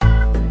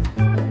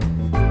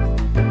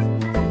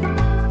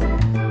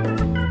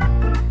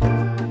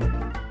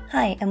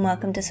Hi, and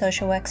welcome to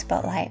Social Work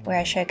Spotlight, where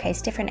I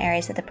showcase different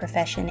areas of the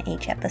profession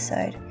each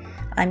episode.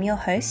 I'm your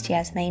host,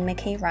 Yasmin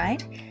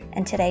McKee-Wright,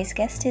 and today's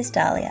guest is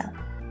Dahlia.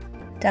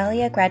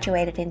 Dahlia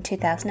graduated in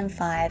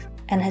 2005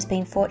 and has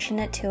been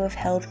fortunate to have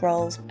held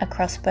roles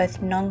across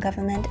both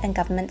non-government and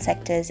government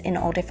sectors in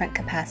all different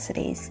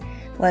capacities,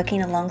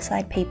 working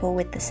alongside people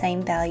with the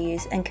same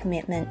values and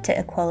commitment to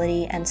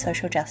equality and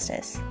social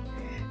justice.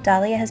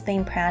 Dahlia has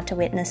been proud to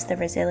witness the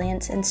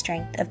resilience and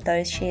strength of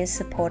those she has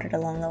supported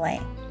along the way.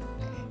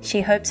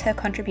 She hopes her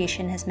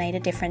contribution has made a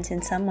difference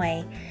in some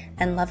way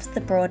and loves the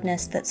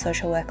broadness that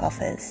social work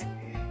offers.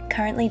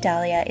 Currently,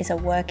 Dahlia is a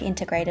Work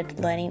Integrated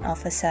Learning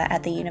Officer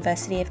at the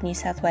University of New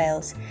South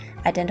Wales,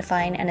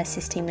 identifying and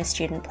assisting with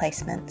student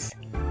placements.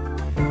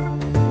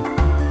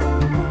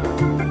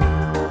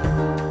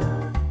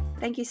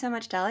 Thank you so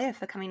much, Dahlia,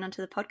 for coming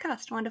onto the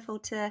podcast. Wonderful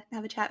to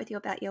have a chat with you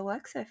about your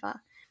work so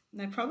far.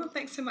 No problem.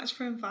 Thanks so much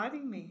for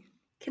inviting me.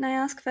 Can I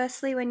ask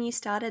firstly when you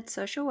started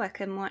social work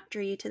and what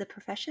drew you to the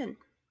profession?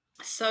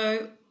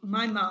 So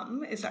my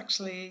mum is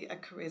actually a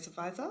careers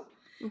advisor.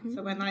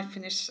 So when I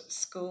finished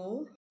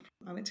school,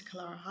 I went to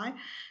Kalara High.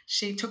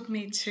 She took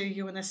me to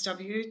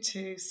UNSW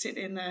to sit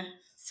in a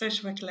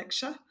social work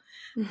lecture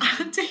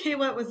to hear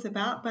what it was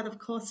about. But of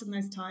course, in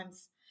those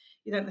times,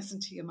 you don't listen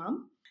to your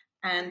mum.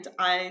 And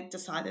I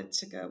decided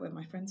to go where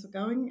my friends were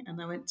going.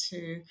 And I went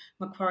to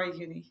Macquarie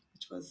Uni,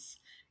 which was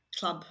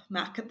Club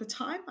Mac at the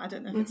time. I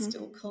don't know if it's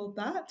still called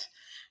that.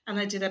 And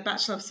I did a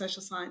Bachelor of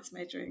Social Science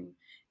majoring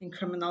in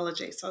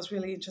criminology. So I was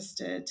really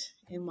interested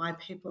in why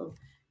people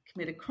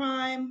committed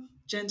crime,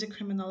 gender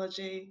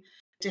criminology,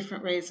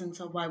 different reasons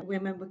of why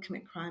women would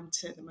commit crime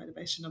to the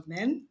motivation of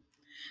men.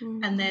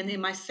 And then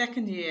in my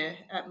second year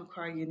at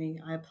Macquarie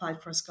Uni, I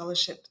applied for a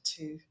scholarship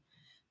to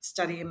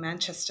study in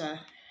Manchester.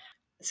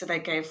 So they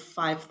gave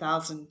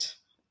 $5,000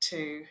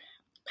 to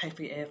pay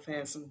for your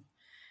airfares and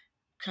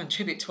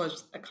contribute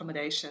towards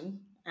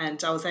accommodation.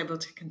 And I was able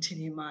to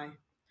continue my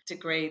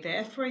degree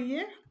there for a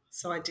year.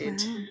 So I did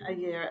a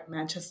year at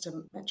Manchester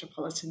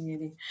Metropolitan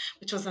Uni,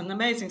 which was an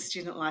amazing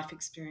student life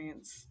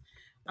experience.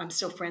 I'm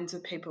still friends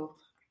with people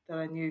that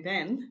I knew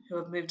then who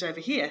have moved over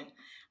here.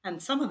 And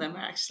some of them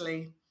are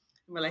actually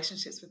in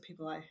relationships with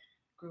people I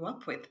grew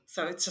up with.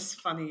 So it's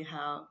just funny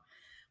how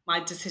my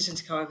decision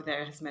to go over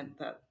there has meant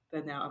that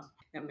they're now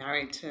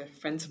married to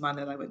friends of mine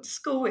that I went to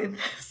school with.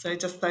 So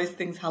just those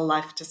things, how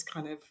life just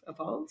kind of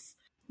evolves.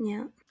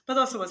 Yeah. But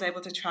also was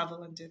able to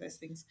travel and do those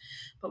things.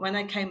 But when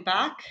I came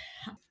back,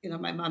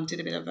 my mum did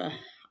a bit of a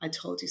I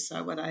told you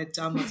so. What I had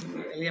done wasn't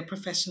really a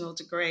professional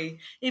degree,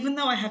 even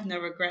though I have no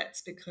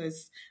regrets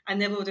because I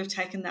never would have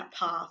taken that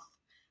path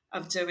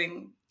of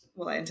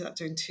I ended up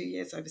doing 2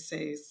 years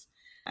overseas.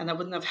 And I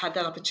wouldn't have had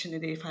that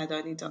opportunity if I had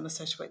only done the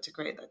social work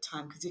degree at that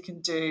time, because you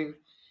can do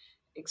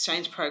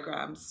exchange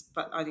programs,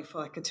 but only for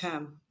like a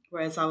term,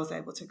 whereas I was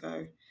able to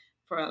go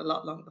for a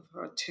lot longer,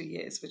 for 2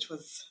 years, which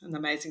was an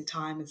amazing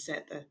time, and stay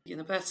at the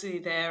university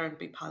there and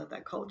be part of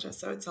that culture.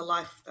 So it's a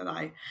life that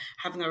I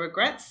have no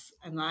regrets.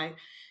 And my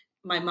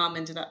mum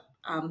ended up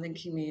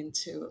linking me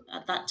into,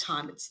 at that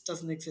time, it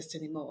doesn't exist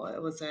anymore.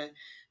 It was a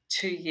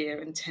 2-year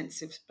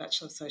intensive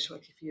Bachelor of Social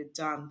Work if you had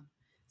done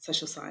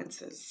social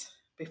sciences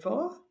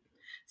before.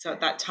 So at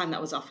that time,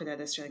 that was offered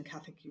at Australian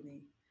Catholic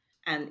Uni.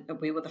 And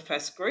we were the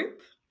first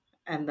group,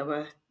 and there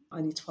were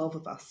only 12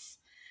 of us.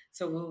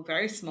 So we were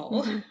very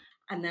small.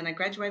 And then I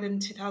graduated in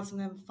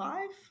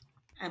 2005.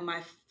 And my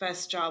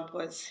first job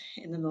was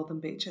in the Northern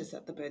Beaches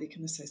at the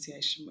Burdekin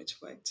Association, which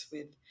worked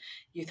with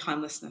youth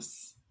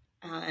homelessness.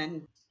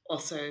 And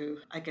also,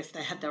 I guess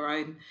they had their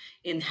own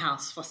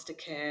in-house foster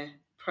care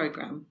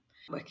program,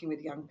 working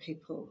with young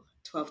people,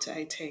 12 to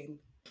 18.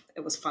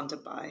 It was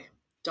funded by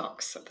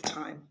DOCS at the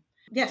time.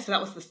 Yeah, so that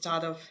was the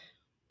start of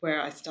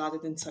where I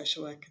started in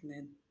social work, and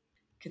then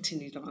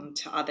continued on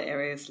to other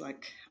areas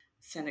like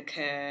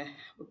Centacare.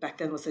 Back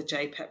then was a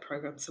JPET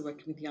program, so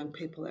working with young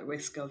people at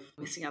risk of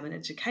missing out on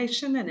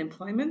education and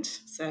employment,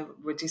 so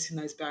reducing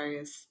those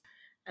barriers.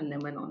 And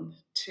then went on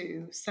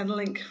to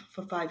Centrelink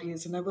for 5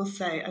 years. And I will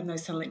say, I know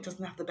Centrelink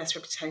doesn't have the best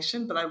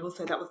reputation, but I will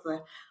say that was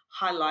the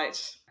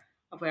highlight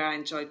of where I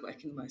enjoyed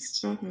working the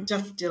most.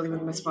 Just dealing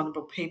with the most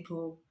vulnerable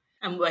people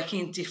and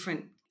working in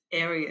different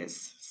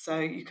areas. So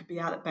you could be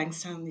out at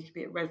Bankstown, you could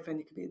be at Redfern,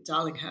 you could be at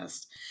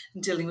Darlinghurst,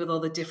 and dealing with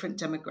all the different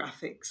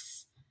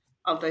demographics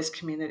of those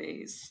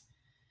communities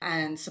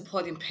and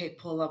supporting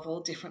people of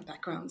all different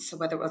backgrounds. So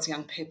whether it was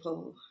young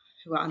people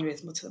who are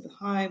unreasonable to live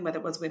at home, whether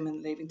it was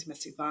women leaving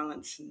domestic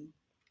violence and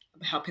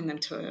helping them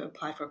to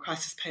apply for a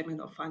crisis payment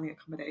or finding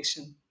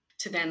accommodation,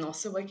 to then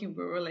also working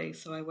rurally.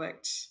 So I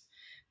worked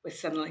with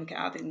Centrelink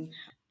out in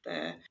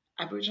the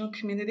Aboriginal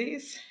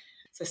communities.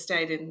 So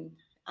stayed in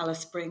Alice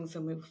Springs,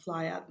 and we would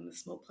fly out in the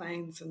small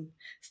planes and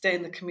stay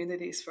in the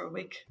communities for a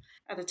week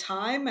at a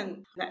time,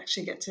 and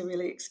actually get to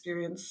really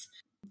experience,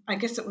 I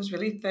guess it was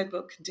really third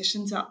world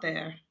conditions out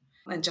there,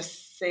 and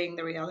just seeing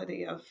the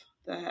reality of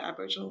the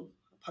Aboriginal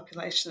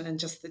population and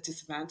just the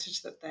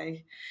disadvantage that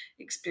they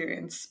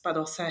experience, but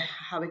also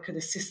how we could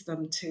assist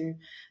them to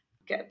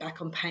get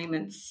back on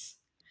payments.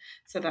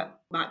 So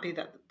that might be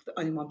that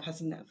only one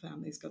person in that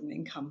family's got an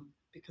income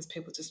because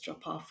people just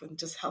drop off, and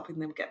just helping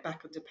them get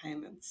back onto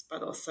payments,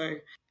 but also,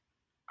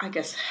 I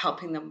guess,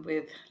 helping them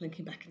with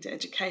linking back into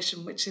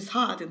education, which is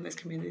hard in those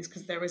communities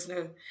because there's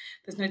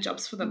no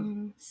jobs for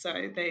them.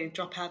 So they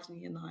drop out in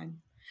year 9.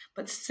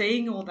 But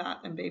seeing all that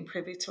and being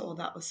privy to all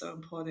that was so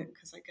important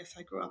because I guess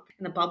I grew up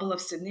in a bubble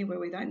of Sydney where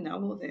we don't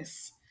know all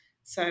this.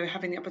 So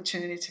having the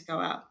opportunity to go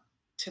out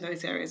to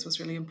those areas was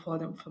really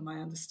important for my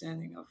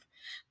understanding of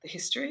the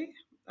history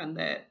and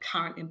the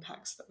current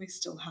impacts that we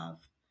still have.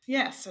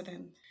 Yeah, so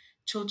then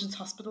Children's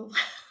Hospital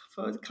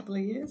for a couple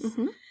of years.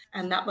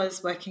 And that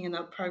was working in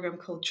a program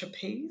called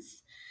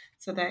Trapeze.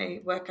 So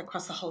they work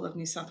across the whole of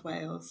New South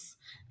Wales.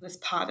 And as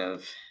part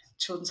of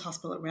Children's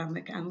Hospital at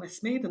Randwick and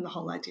Westmead, and the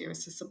whole idea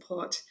is to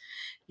support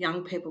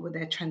young people with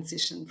their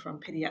transition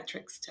from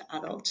paediatrics to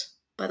adult,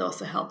 but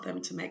also help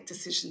them to make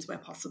decisions where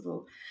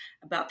possible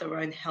about their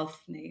own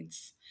health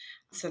needs.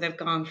 So they've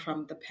gone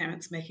from the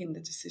parents making the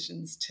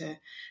decisions to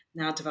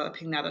now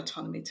developing that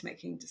autonomy to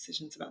making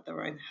decisions about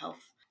their own health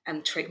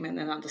and treatment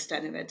and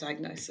understanding their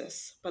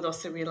diagnosis, but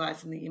also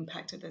realising the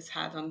impact it has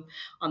had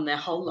on their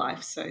whole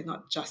life. So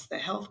not just their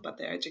health, but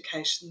their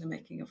education, the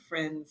making of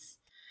friends.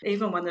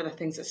 Even one of the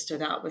things that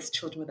stood out was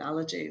children with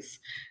allergies,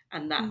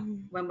 and that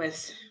when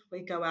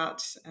we go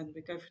out and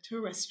we go to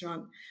a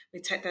restaurant, we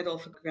take that all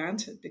for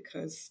granted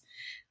because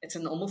it's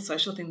a normal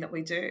social thing that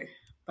we do.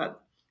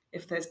 But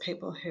if there's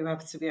people who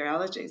have severe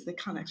allergies, they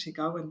can't actually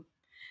go and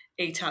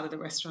eat out of the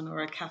restaurant or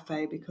a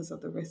cafe because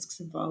of the risks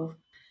involved.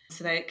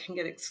 So they can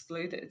get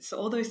excluded. So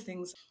all those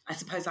things, I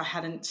suppose I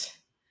hadn't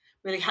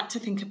really had to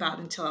think about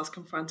until I was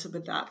confronted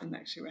with that and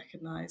actually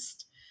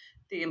recognised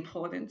the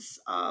importance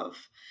of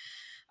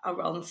our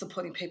role in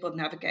supporting people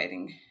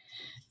navigating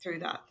through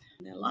that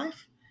in their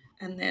life.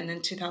 And then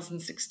in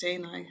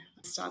 2016, I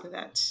started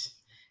at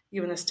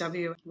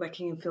UNSW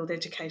working in field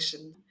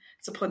education,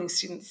 supporting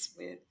students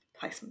with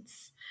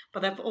placements.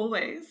 But I've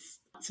always,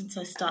 since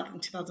I started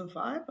in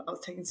 2005, I was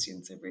taking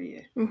students every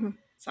year.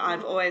 So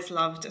I've always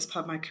loved, as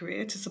part of my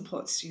career, to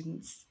support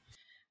students.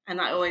 And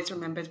I always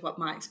remembered what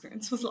my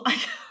experience was like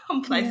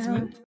on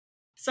placement. Yeah.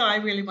 So I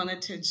really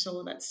wanted to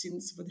ensure that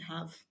students would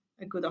have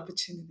a good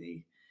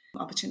opportunities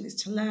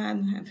to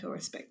learn and feel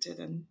respected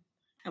and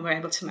were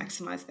able to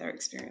maximise their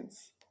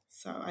experience.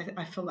 So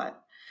I feel like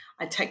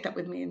I take that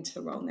with me into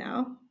the role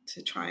now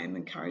to try and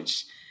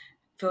encourage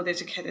field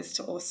educators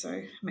to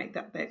also make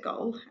that their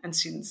goal and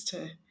students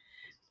to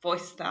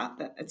voice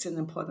that it's an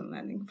important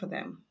learning for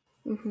them.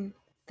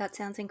 That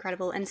sounds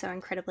incredible and so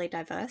incredibly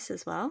diverse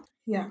as well.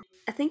 Yeah.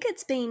 I think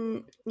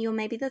you're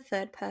maybe the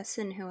third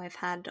person who I've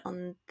had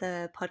on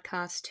the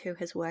podcast who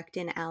has worked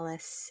in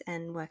Alice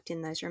and worked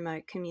in those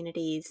remote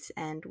communities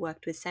and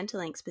worked with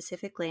Centrelink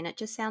specifically. And it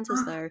just sounds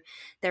as though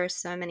there are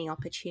so many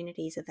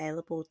opportunities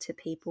available to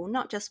people,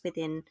 not just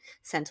within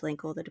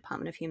Centrelink or the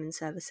Department of Human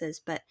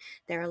Services, but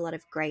there are a lot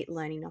of great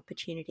learning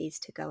opportunities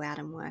to go out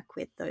and work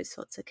with those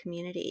sorts of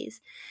communities.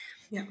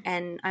 Yeah.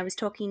 And I was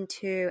talking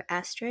to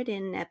Astrid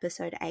in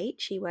episode 8.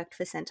 She worked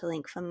for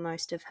Centrelink for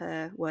most of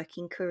her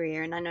working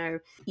career. And I know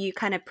you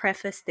kind of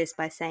prefaced this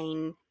by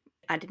saying,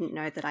 I didn't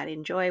know that I'd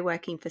enjoy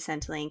working for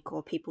Centrelink,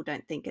 or people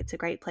don't think it's a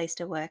great place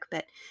to work.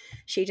 But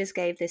she just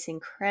gave this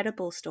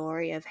incredible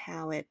story of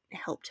how it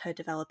helped her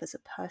develop as a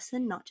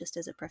person, not just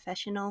as a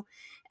professional,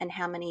 and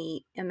how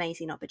many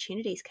amazing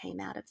opportunities came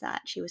out of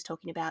that. She was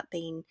talking about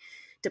being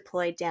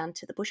deployed down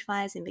to the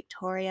bushfires in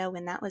Victoria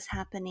when that was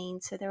happening.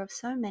 So there were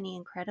so many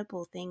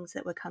incredible things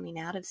that were coming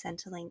out of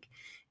Centrelink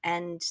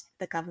and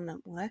the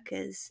government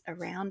workers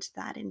around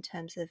that in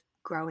terms of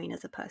growing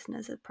as a person,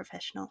 as a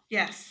professional.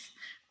 Yes,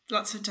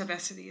 lots of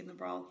diversity in the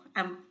role.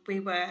 And we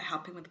were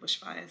helping with the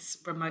bushfires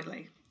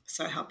remotely,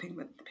 so helping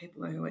with the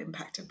people who were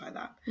impacted by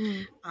that.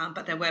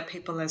 But there were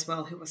people as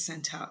well who were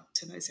sent out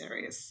to those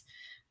areas.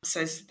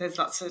 So there's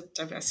lots of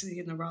diversity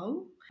in the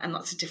role and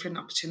lots of different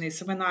opportunities.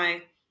 So when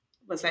I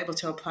was able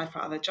to apply for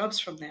other jobs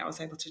from there, I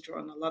was able to draw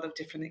on a lot of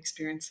different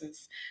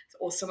experiences.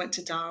 Also went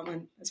to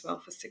Darwin as well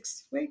for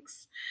 6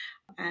 weeks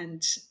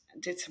and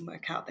did some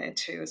work out there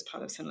too as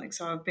part of Centrelink.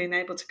 So I've been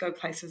able to go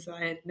places that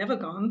I had never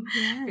gone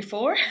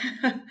before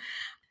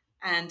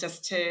and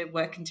just to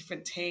work in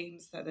different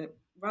teams that are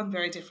run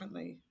very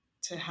differently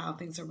to how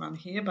things are run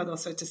here, but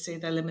also to see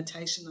the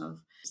limitation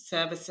of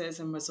services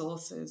and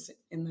resources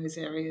in those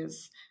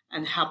areas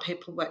and how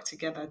people work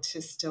together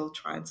to still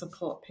try and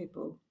support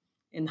people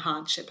in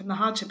hardship. And the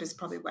hardship is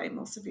probably way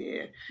more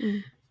severe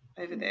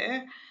over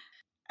there.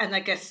 And I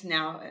guess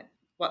now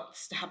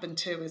what's happened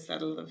too is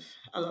that a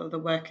lot of the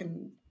work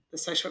in the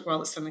social work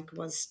role at Centrelink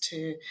was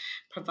to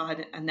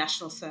provide a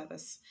national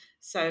service.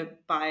 So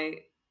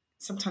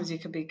sometimes you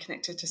can be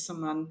connected to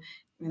someone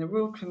in a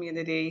rural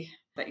community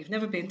that you've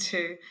never been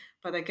to,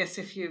 but I guess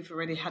if you've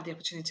already had the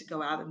opportunity to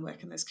go out and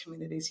work in those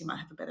communities, you might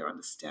have a better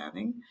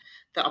understanding.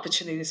 The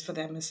opportunities for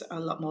them is a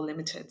lot more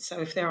limited. So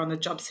if they're on a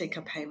job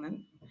seeker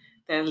payment,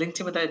 they're linked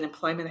in with an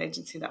employment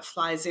agency that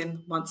flies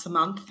in once a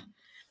month,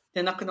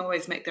 they're not going to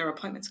always make their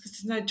appointments because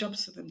there's no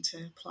jobs for them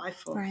to apply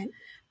for. Right.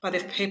 But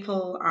if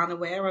people aren't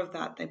aware of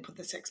that, they put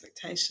this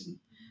expectation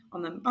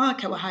on them. Oh,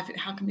 okay, well,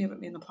 how come you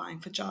haven't been applying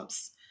for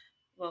jobs?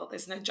 Well,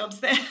 there's no jobs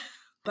there.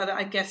 But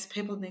I guess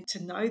people need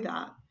to know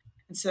that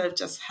instead of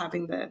just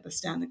having the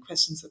standard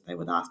questions that they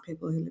would ask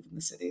people who live in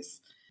the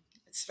cities.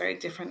 It's a very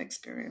different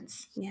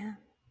experience. Yeah.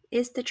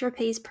 Is the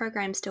Trapeze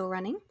program still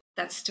running?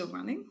 That's still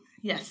running,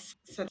 yes.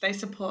 So they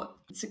support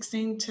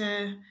 16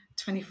 to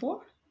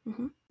 24,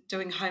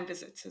 doing home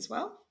visits as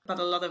well. But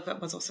a lot of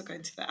it was also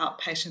going to the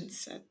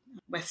outpatients at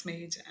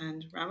Westmead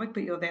and Randwick,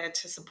 but you're there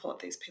to support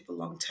these people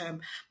long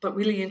term. But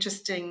really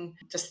interesting,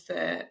 just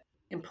the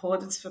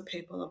importance for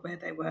people of where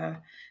they were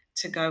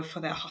to go for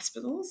their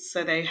hospitals.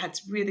 So they had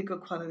really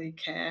good quality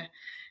care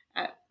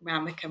at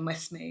Randwick and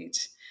Westmead.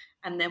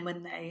 And then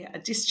when they are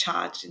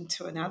discharged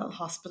into an adult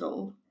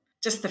hospital,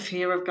 just the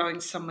fear of going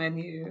somewhere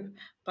new,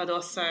 but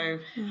also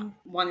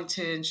wanting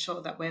to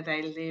ensure that where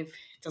they live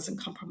doesn't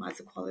compromise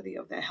the quality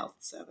of their health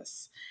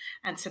service.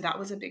 And so that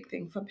was a big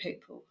thing for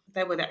people.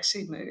 They would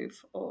actually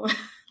move or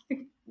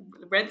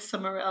rent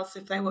somewhere else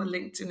if they were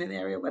linked in an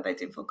area where they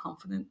didn't feel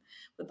confident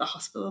with the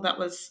hospital that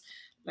was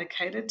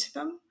located to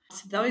them.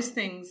 So those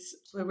things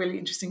were really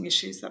interesting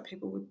issues that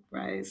people would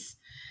raise.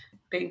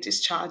 Being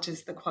discharged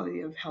is the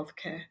quality of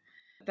healthcare.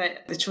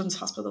 The Children's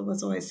Hospital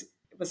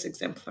was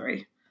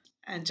exemplary.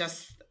 And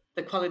just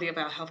the quality of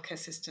our healthcare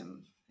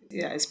system,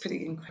 is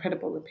pretty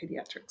incredible in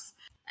paediatrics.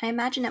 I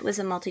imagine it was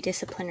a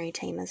multidisciplinary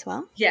team as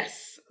well.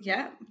 Yes,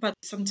 yeah. But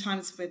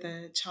sometimes with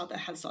a child that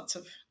has lots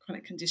of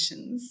chronic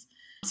conditions,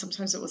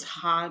 sometimes it was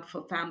hard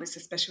for families,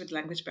 especially with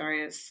language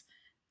barriers,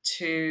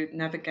 to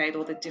navigate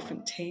all the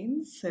different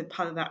teams. So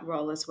part of that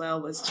role as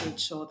well was to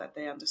ensure that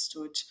they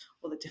understood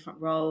all the different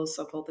roles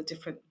of all the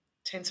different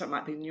teams. So it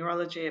might be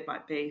neurology, it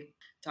might be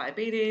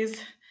diabetes,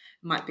 it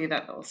might be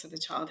that also the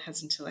child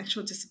has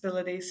intellectual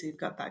disability, so you've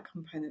got that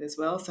component as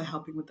well. So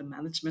helping with the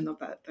management of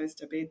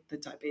the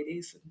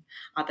diabetes and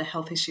other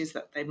health issues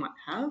that they might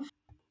have.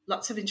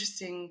 Lots of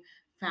interesting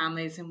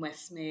families in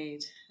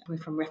Westmead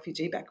from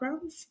refugee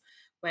backgrounds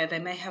where they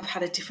may have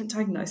had a different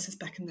diagnosis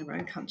back in their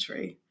own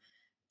country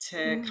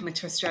to coming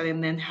to Australia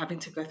and then having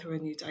to go through a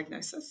new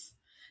diagnosis.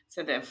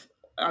 So they've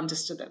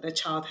understood that their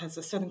child has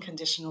a certain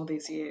condition all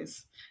these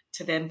years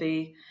to then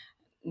be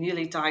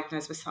newly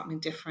diagnosed with something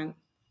different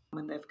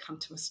when they've come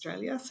to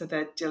Australia. So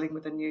they're dealing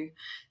with a new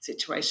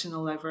situation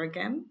all over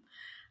again.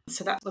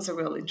 So that was a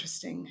real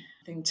interesting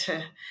thing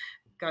to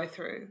go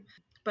through.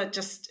 But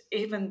just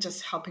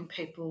helping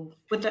people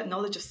with that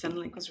knowledge of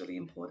Centrelink was really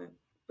important,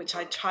 which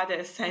I try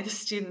to say to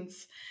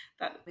students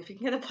that if you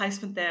can get a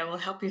placement there, it will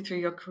help you through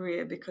your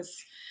career,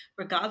 because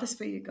regardless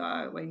where you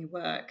go, where you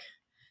work,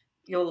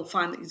 you'll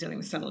find that you're dealing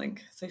with Centrelink.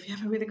 So if you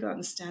have a really good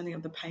understanding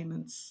of the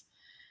payments,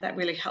 that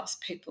really helps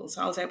people.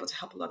 So I was able to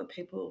help a lot of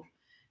people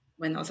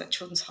when I was at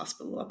Children's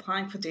Hospital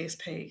applying for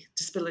DSP,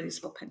 disability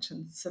support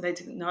pension. So they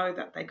didn't know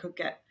that they could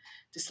get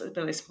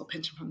disability support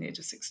pension from the age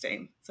of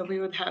 16. So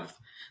there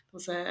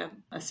was a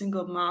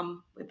single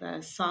mum with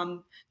a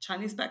son,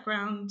 Chinese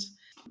background.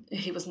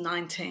 He was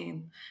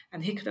 19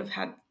 and he could have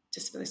had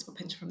disability support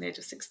pension from the age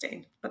of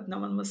 16, but no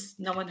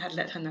one had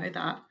let her know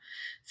that.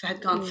 So had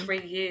gone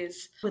 3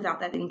 years without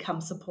that income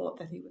support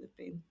that he would have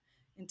been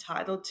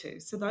entitled to.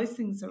 So those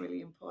things are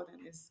really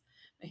important, is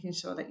making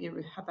sure that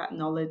you have that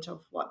knowledge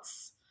of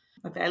what's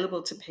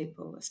available to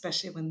people,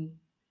 especially when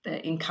their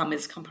income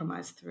is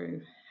compromised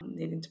through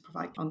needing to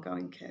provide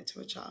ongoing care to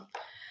a child.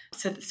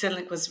 So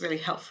Centrelink was really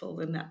helpful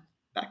in that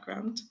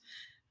background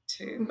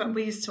too. But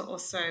we used to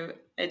also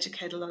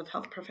educate a lot of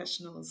health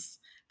professionals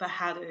about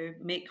how to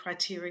meet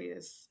criteria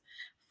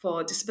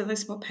for disability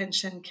support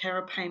pension,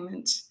 carer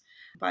payment,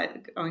 by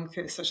going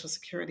through the Social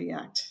Security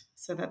Act,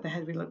 so that they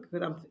had really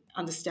good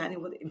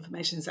understanding what the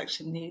information is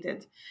actually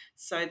needed,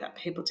 so that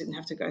people didn't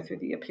have to go through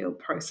the appeal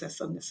process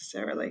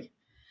unnecessarily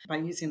by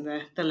using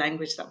the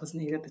language that was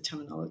needed, the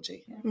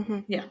terminology.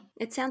 Yeah.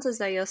 It sounds as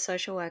though your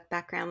social work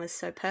background was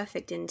so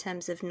perfect in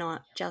terms of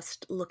not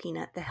just looking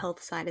at the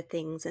health side of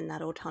things and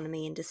that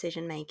autonomy and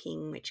decision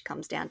making, which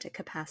comes down to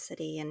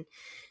capacity and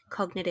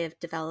cognitive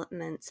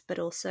developments, but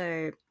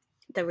also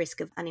the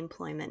risk of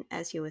unemployment,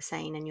 as you were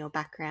saying, in your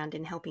background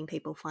in helping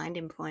people find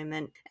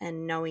employment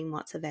and knowing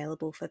what's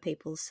available for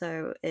people.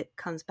 So it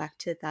comes back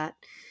to that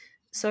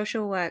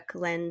social work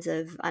lens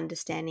of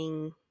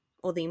understanding,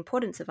 or the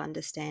importance of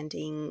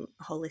understanding,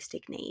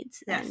 holistic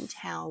needs. Yes. And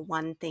how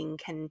one thing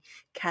can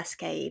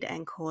cascade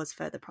and cause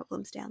further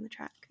problems down the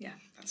track. Yeah,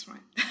 that's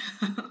right.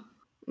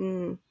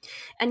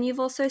 And you've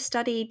also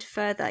studied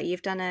further.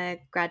 You've done a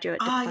graduate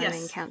diploma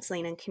in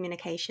counselling and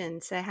communication.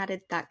 So how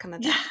did that come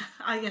about?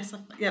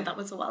 Yeah, that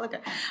was a while ago.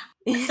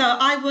 So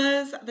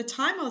at the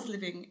time I was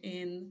living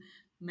in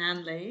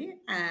Manly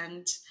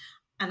and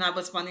I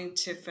was wanting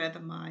to further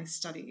my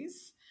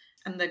studies.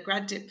 And the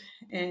grad dip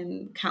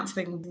in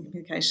counselling and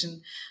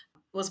communication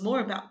was more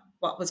about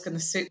what was going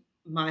to suit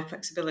my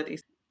flexibility.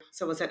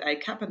 So I was at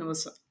ACAP and it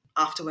was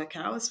after work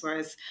hours,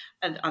 whereas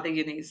at other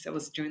unis it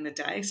was during the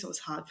day. So it was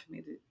hard for me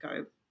to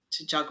go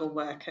to juggle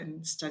work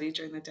and study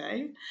during the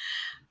day.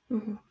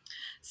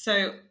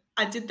 So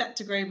I did that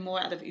degree more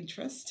out of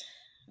interest,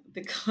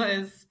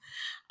 because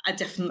I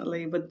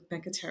definitely would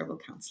make a terrible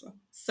counsellor.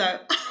 So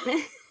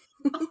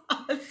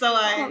So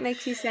What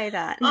makes you say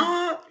that?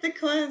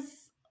 because,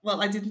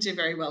 well, I didn't do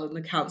very well in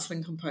the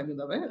counselling component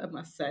of it, I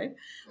must say.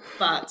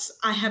 But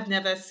I have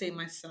never seen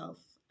myself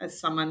as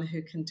someone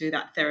who can do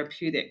that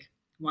therapeutic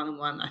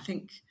one-on-one. I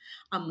think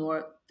I'm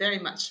very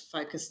much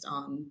focused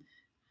on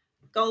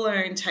goal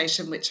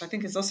orientation, which I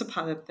think is also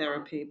part of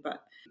therapy,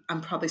 but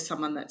I'm probably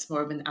someone that's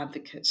more of an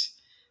advocate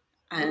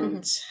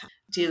and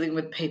dealing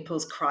with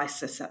people's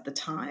crisis at the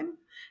time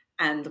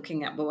and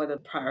looking at what are the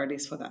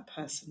priorities for that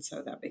person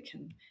so that we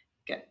can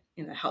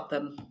help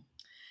them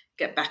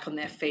get back on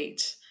their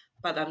feet.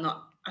 But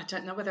I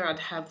don't know whether I'd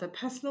have the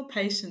personal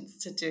patience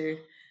to do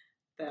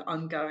the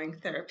ongoing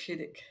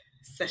therapeutic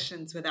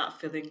sessions without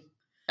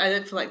I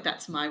don't feel like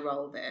that's my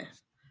role there.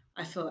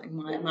 I feel like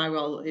my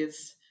role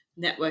is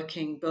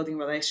networking, building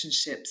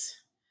relationships,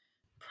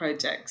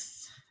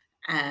 projects,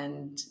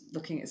 and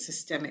looking at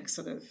systemic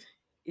sort of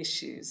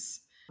issues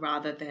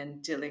rather than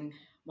dealing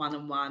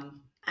one-on-one.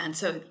 And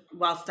so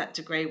whilst that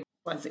degree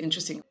was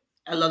interesting,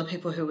 a lot of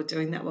people who were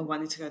doing that were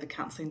wanting to go the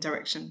counselling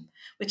direction,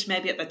 which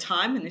maybe at the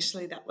time,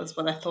 initially, that was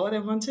what I thought I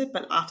wanted.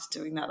 But after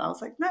doing that, I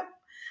was like, nope,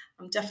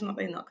 I'm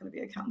definitely not going to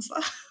be a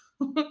counsellor.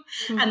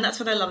 And that's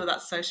what I love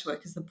about social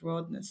work is the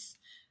broadness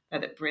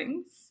that it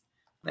brings,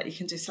 that you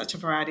can do such a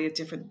variety of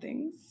different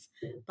things.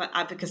 But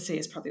advocacy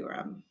is probably where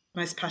I'm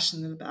most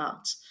passionate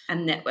about,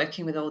 and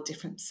networking with all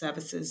different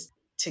services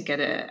to get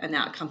an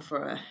outcome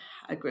for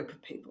a group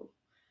of people.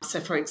 So,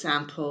 for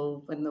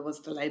example, when there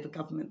was the Labor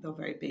government, they were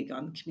very big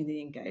on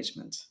community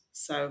engagement.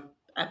 So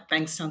at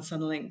Bankstown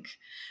Centrelink,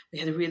 we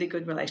had a really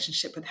good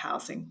relationship with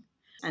housing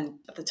and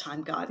at the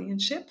time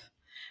guardianship.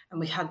 And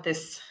we had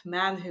this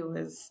man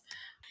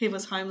he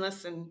was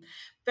homeless and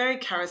very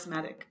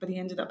charismatic, but he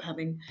ended up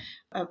having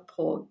a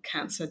poor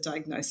cancer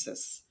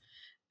diagnosis.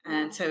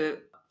 And so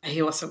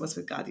he also was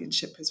with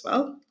guardianship as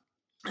well.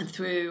 And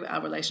through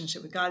our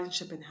relationship with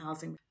guardianship and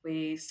housing,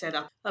 we set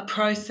up a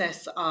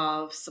process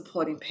of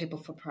supporting people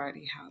for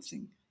priority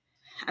housing.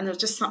 And it was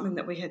just something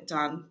that we had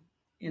done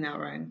in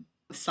our own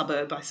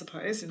suburb, I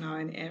suppose, in our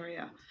own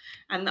area.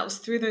 And that was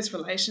through those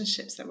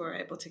relationships that we were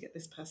able to get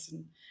this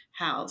person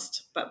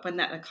housed. But when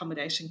that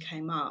accommodation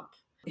came up,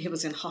 he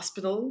was in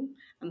hospital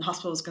and the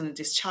hospital was going to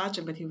discharge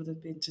him, but he would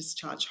have been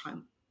discharged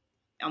home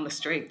on the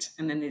street,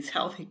 and in his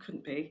health he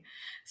couldn't be.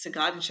 So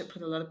guardianship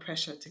put a lot of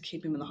pressure to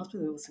keep him in the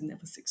hospital. He was in there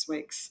for 6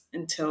 weeks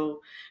until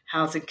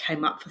housing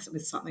came up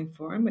with something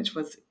for him, which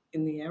was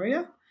in the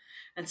area.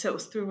 And so it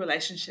was through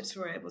relationships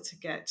we were able to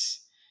get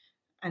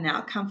an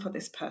outcome for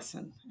this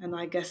person. And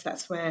I guess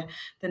that's where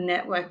the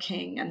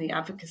networking and the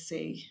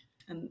advocacy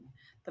and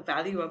the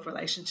value of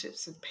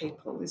relationships with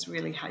people is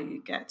really how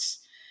you get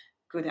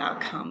good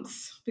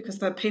outcomes, because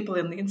the people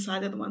on the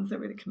inside are the ones that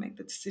really can make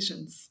the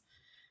decisions.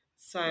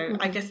 So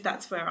I guess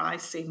that's where I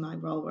see my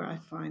role, where I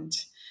find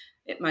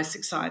it most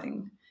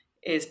exciting,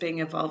 is being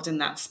involved in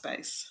that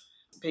space,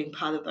 being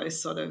part of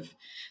those sort of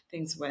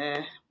things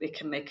where we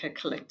can make a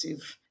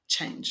collective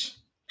change.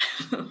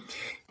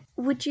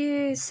 Would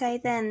you say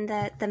then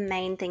that the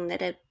main thing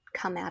that had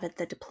come out of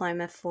the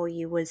diploma for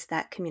you was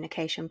that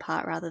communication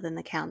part rather than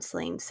the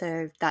counselling?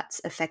 So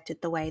that's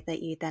affected the way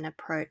that you then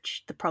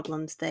approach the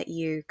problems that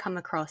you come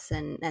across,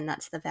 and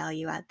that's the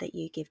value add that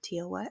you give to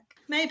your work?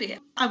 Maybe.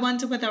 I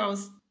wonder whether I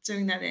was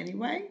doing that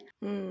anyway.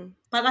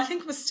 But I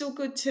think it was still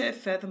good to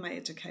further my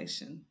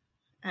education.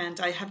 And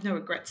I have no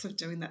regrets of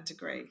doing that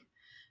degree.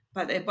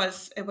 But it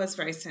was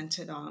very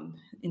centred on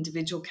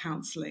individual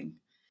counselling.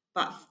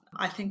 But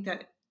I think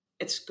that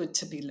it's good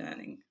to be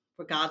learning,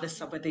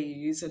 regardless of whether you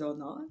use it or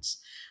not.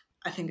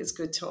 I think it's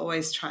good to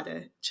always try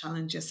to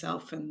challenge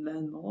yourself and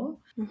learn more.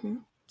 It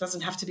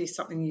doesn't have to be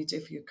something you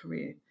do for your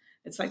career.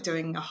 It's like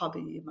doing a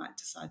hobby. You might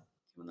decide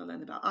you want to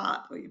learn about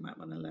art, or you might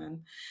want to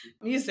learn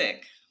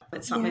music.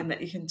 It's something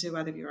that you can do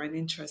out of your own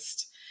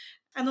interest.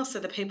 And also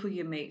the people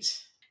you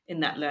meet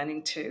in that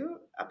learning too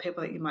are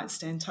people that you might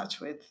stay in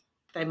touch with.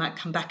 They might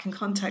come back in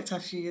contact a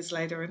few years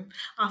later and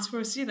ask for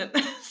a student.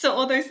 So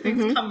all those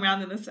things come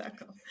round in a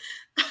circle.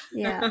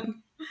 Yeah.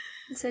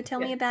 So tell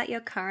me about your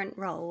current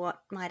role.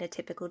 What might a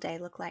typical day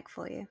look like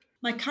for you?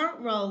 My current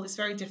role is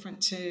very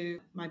different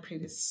to my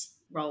previous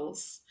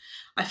roles.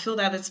 I feel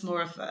that it's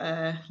more of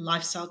a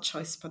lifestyle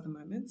choice for the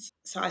moment.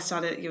 So I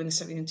started at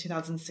UNSW in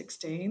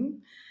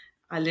 2016.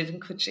 I live in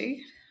Coogee,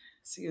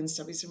 so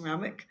UNSW's in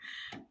Randwick.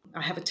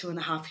 I have a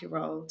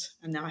 2.5-year-old,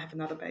 and now I have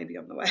another baby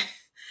on the way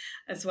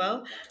as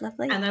well.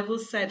 Lovely. And I will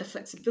say the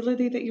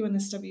flexibility that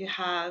UNSW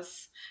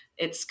has,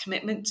 its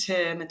commitment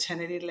to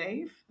maternity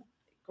leave,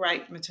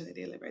 great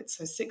maternity leave rates.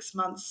 So 6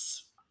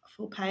 months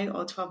full pay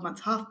or 12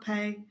 months half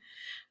pay.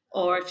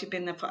 Or if you've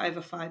been there for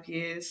over 5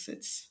 years,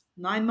 it's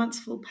 9 months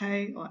full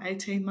pay or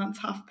 18 months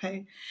half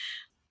pay.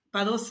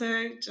 But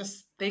also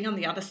just being on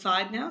the other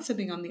side now, so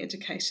being on the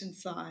education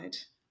side.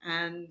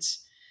 And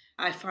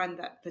I find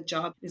that the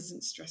job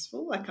isn't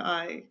stressful. Like,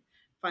 I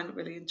find it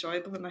really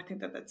enjoyable, and I think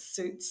that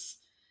suits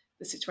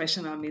the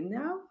situation I'm in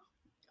now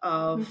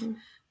of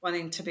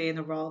wanting to be in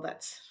a role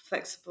that's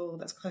flexible,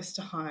 that's close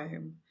to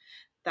home,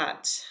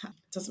 that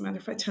doesn't matter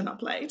if I turn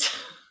up late.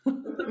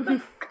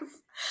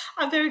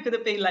 I'm very good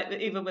at being late,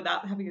 even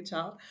without having a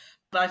child.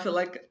 But I feel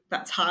like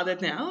that's harder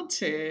now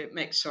to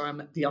make sure I'm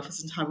at the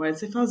office in time.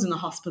 Whereas if I was in a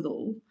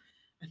hospital,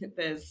 I think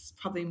there's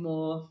probably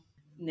more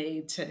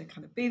need to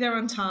kind of be there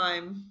on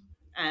time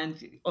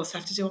and you also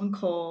have to do on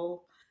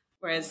call.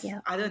 Whereas Yeah.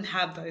 I don't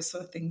have those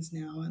sort of things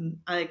now. And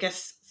I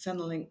guess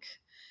Centrelink,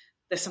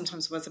 there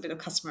sometimes was a bit of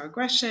customer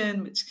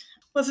aggression, which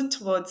wasn't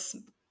towards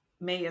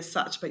me as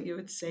such, but you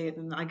would see it.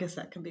 And I guess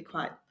that can be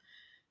quite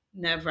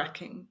nerve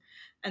wracking.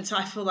 And so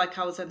I feel like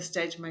I was at a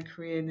stage in my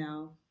career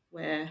now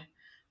where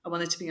I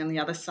wanted to be on the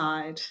other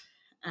side.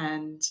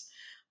 And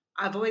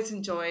I've always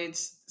enjoyed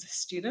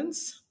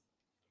students,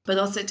 but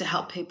also to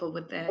help people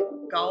with their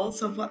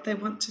goals of what they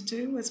want to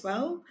do as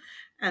well.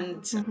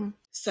 And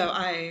so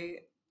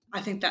I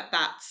think that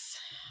that's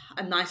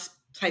a nice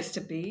place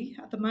to be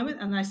at the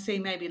moment. And I see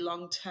maybe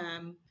long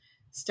term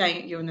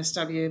staying at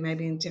UNSW,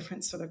 maybe in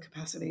different sort of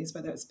capacities,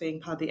 whether it's being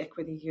part of the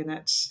equity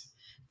unit,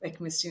 working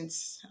with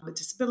students with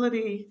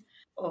disability,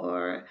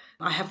 or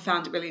I have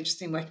found it really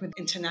interesting working with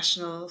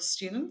international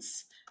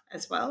students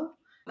as well,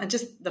 and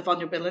just the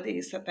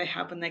vulnerabilities that they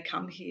have when they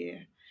come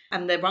here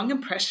and the wrong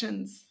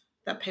impressions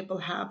that people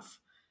have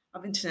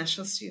of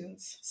international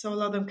students. So a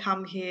lot of them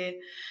come here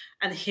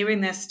and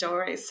hearing their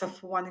stories. So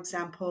for one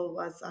example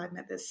was I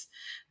met this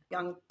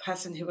young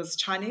person who was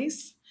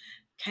Chinese,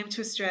 came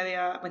to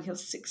Australia when he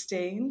was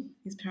 16.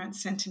 His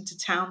parents sent him to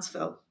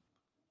Townsville,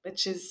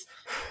 which is,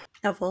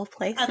 Of all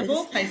out of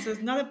all places.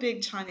 places, not a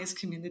big Chinese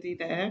community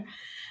there.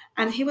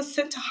 And he was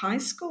sent to high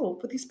school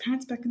with his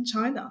parents back in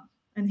China.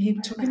 And he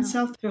took Wow.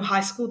 himself through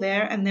high school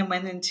there and then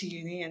went into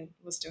uni and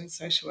was doing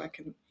social work.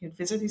 And he'd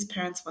visit his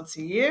parents once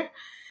a year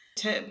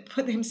to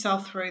put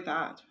himself through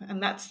that.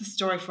 And that's the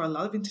story for a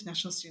lot of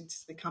international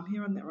students. They come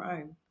here on their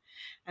own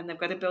and they've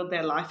got to build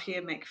their life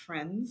here, make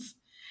friends.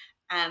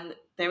 And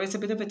there is a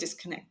bit of a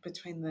disconnect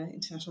between the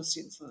international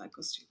students and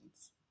local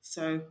students.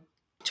 So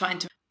trying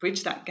to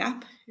bridge that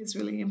gap is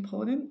really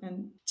important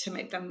and to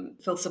make them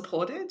feel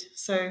supported.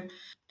 So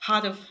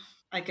part of,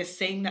 I guess,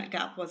 seeing that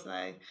gap was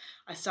I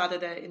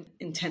started an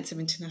intensive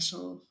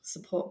international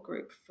support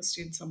group for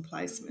students on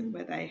placement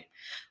where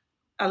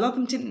a lot of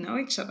them didn't know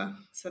each other.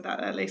 So that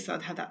at least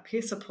I'd have that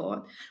peer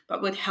support,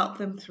 but would help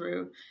them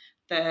through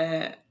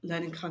the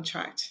learning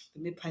contract,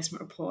 the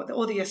mid-placement report,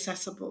 all the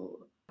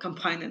accessible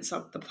components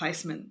of the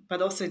placement,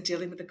 but also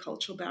dealing with the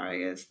cultural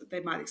barriers that they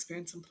might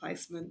experience in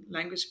placement,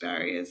 language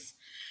barriers,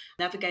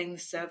 navigating the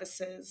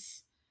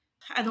services,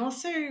 and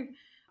also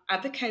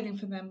advocating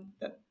for them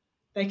that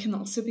they can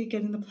also be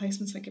getting the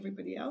placements like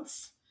everybody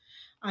else.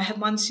 I had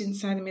one student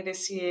say to me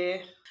this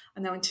year, I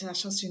know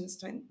international students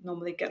don't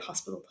normally get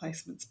hospital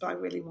placements, but I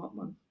really want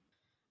one.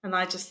 And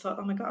I just thought,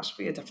 oh my gosh,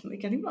 we are definitely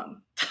getting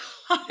one.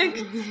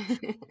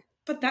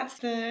 But that's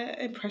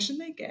the impression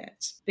they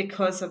get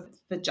because of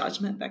the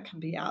judgment that can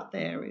be out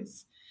there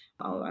is,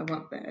 oh, I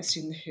want a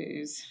student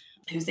whose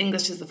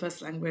English is the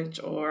first language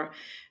or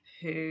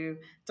who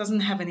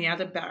doesn't have any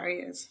other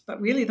barriers. But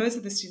really, those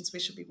are the students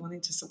we should be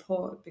wanting to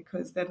support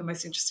because they're the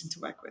most interesting to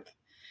work with.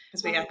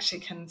 Because we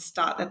actually can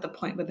start at the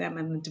point with them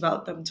and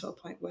develop them to a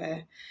point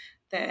where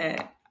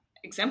they're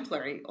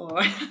exemplary or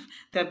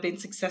they've been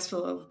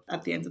successful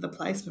at the end of the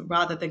placement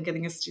rather than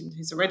getting a student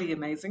who's already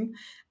amazing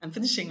and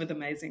finishing with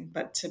amazing.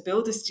 But to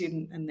build a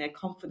student and their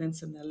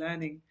confidence and their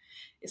learning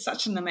is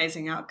such an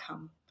amazing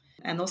outcome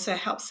and also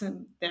helps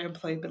them their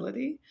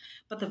employability,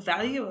 but the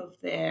value of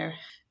their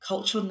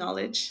cultural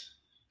knowledge.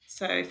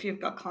 So if you've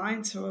got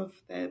clients who have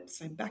the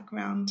same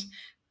background,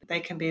 they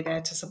can be there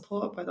to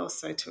support, but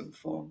also to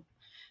inform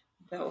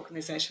the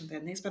organisation of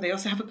their needs. But they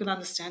also have a good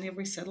understanding of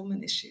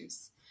resettlement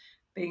issues,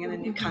 being in a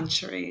new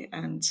country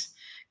and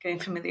getting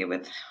familiar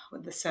with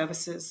the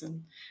services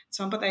and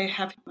so on. But they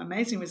have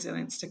amazing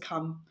resilience to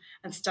come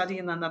and study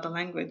in another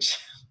language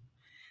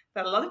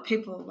that a lot of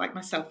people like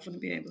myself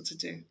wouldn't be able to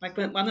do. Like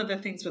one of the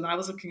things when I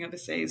was looking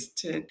overseas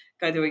to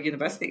go to a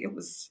university, it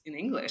was in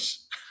English.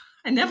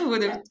 I never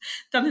would have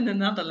done it in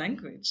another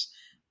language.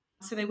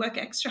 So they work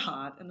extra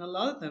hard, and a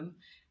lot of them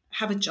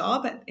have a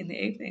job in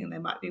the evening, and they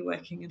might be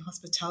working in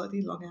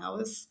hospitality, long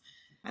hours,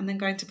 and then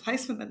going to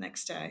placement the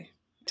next day.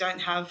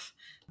 Don't have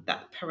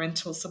that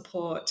parental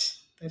support.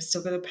 They've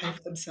still got to pay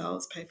for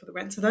themselves, pay for the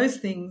rent. So those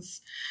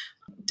things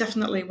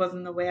definitely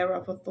wasn't aware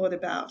of or thought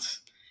about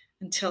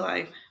until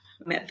I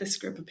met this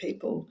group of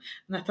people.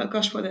 And I thought,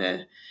 gosh, what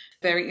a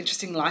very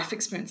interesting life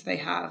experience they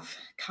have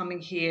coming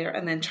here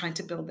and then trying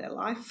to build their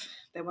life.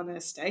 They want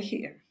to stay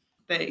here.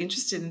 They're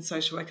interested in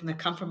social work and they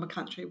come from a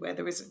country where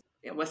there isn't,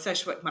 where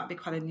social work might be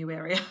quite a new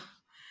area.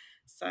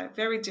 So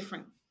very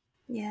different.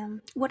 Yeah.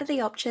 What are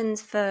the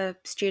options for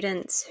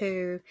students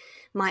who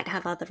might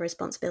have other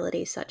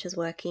responsibilities, such as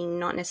working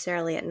not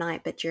necessarily at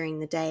night, but during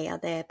the day? Are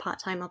there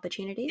part-time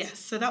opportunities? Yes,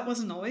 so that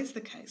wasn't always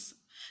the case.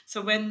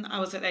 So when I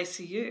was at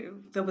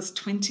ACU, there was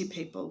 20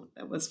 people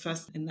that was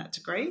first in that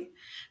degree,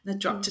 and it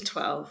dropped to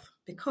 12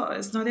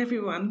 because not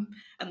everyone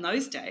in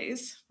those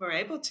days were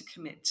able to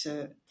commit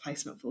to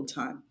placement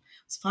full-time.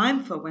 It's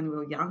fine for when we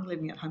were young,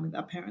 living at home with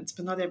our parents,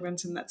 but not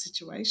everyone's in that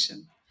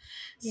situation.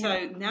 Yeah.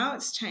 So now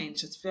it's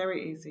changed. It's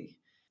very easy.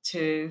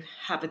 to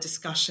have a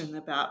discussion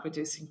about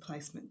reducing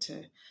placement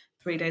to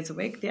 3 days a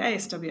week. The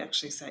ASW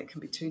actually say it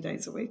can be 2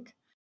 days a week.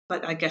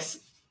 But I guess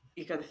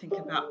you've got to think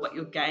about what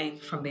you'll gain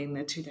from being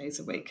there 2 days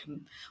a week.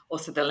 And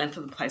also the length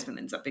of the placement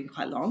ends up being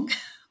quite long.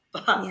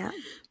 But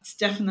it's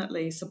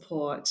definitely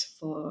support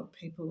for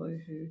people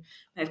who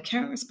may have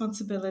caring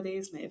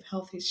responsibilities, may have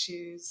health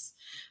issues,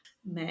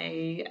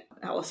 may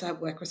also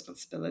have work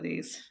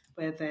responsibilities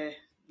where they're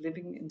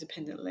living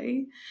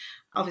independently.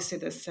 Obviously,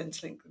 there's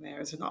Centrelink there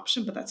as an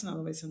option, but that's not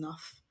always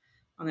enough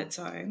on its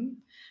own.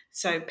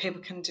 So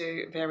people can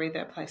vary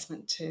their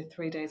placement to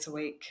 3 days a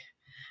week.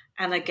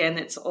 And again,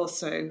 it's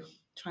also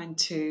trying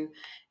to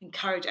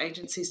encourage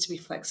agencies to be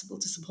flexible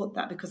to support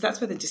that, because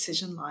that's where the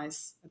decision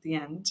lies at the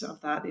end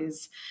of that,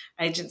 is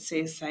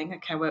agencies saying,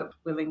 okay, we're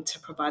willing to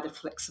provide a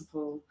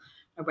flexible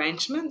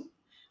arrangement.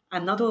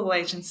 And not all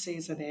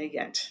agencies are there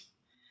yet.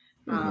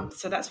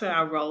 So that's where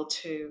our role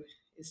too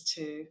is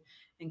to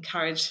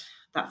encourage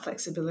that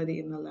flexibility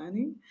in the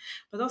learning,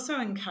 but also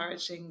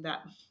encouraging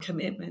that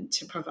commitment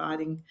to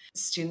providing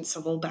students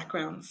of all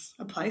backgrounds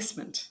a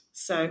placement.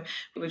 So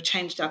we've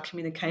changed our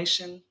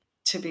communication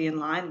to be in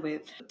line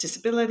with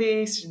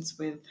disability, students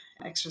with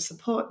extra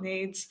support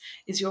needs.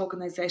 Is your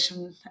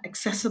organisation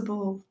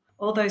accessible?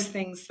 All those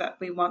things that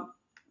we want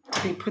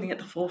to be putting at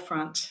the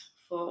forefront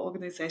for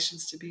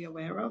organisations to be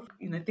aware of,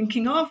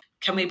 thinking of,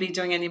 can we be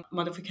doing any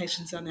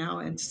modifications on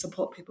our end to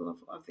support people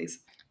of these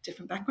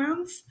different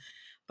backgrounds,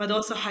 but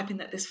also hoping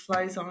that this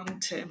flows on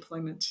to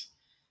employment,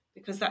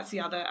 because that's the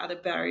other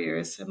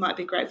barriers. It might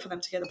be great for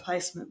them to get a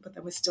placement, but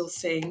then we're still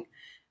seeing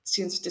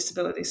students with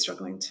disabilities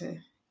struggling to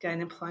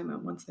gain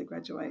employment once they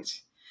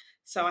graduate.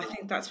 So I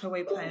think that's where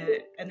we play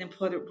an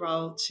important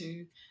role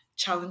to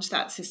challenge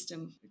that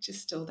system, which is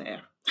still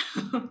there.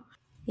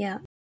 Yeah.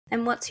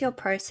 And what's your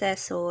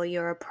process or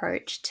your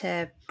approach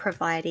to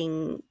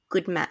providing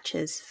good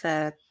matches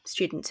for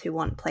students who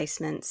want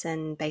placements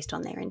and based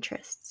on their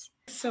interests?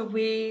 So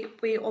we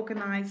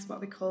organise what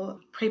we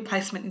call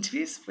pre-placement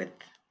interviews with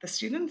the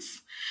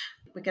students.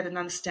 We get an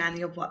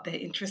understanding of what their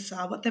interests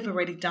are, what they've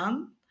already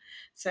done.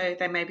 So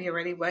they may be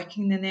already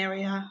working in an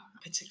area,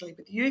 particularly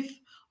with youth,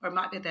 or it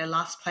might be their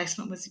last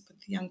placement was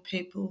with young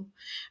people,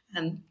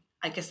 and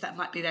I guess that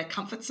might be their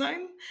comfort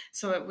zone.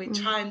 So we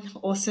try and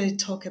also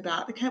talk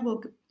about, okay,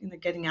 well,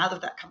 getting out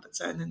of that comfort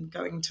zone and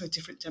going to a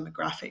different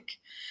demographic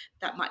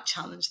that might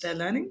challenge their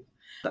learning,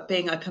 but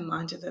being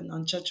open-minded and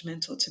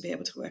non-judgmental to be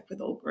able to work with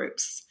all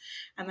groups.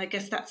 And I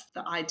guess that's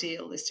the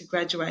ideal, is to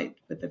graduate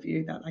with the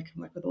view that I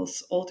can work with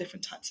all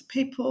different types of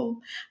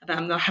people,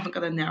 and I haven't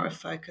got a narrow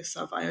focus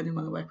of I only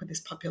want to work with this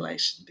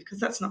population,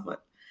 because that's not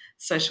what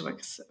social work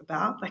is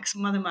about. Like,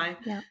 one of my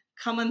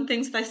common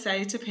things they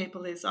say to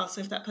people is, so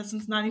if that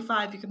person's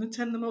 95, you're going to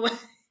turn them away.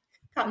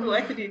 Can't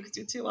work with you because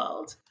you're too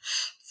old.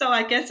 So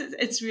I guess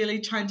it's really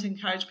trying to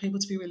encourage people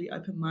to be really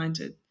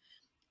open-minded,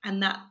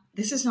 and that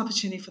this is an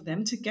opportunity for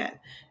them to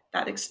get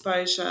that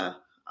exposure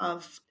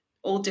of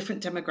all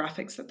different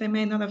demographics that they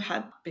may not have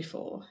had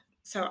before.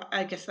 So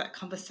I guess that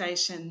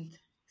conversation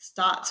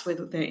starts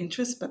with their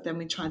interests, but then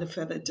we try to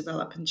further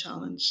develop and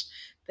challenge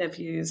their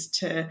views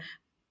to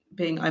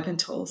being open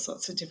to all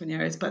sorts of different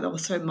areas, but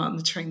also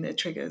monitoring their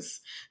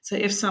triggers. So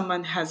if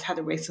someone has had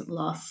a recent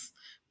loss,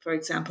 for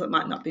example, it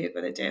might not be a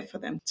good idea for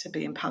them to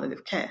be in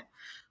palliative care.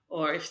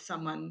 Or if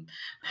someone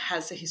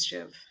has a history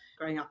of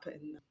growing up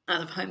in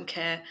out-of-home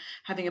care,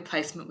 having a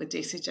placement with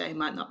DCJ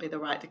might not be the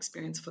right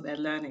experience for their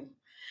learning.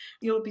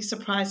 You'll be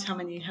surprised how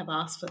many have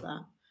asked for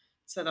that.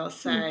 So they'll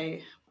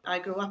say, I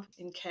grew up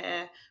in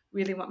care,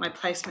 really want my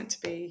placement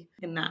to be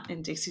in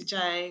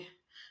DCJ.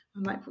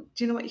 I'm like, well,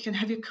 do you know what? You can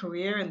have your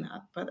career in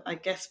that, but I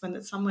guess when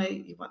it's somewhere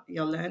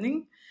you're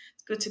learning,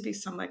 it's good to be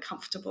somewhere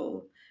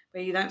comfortable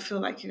where you don't feel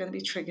like you're going to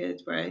be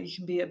triggered, where you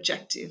can be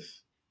objective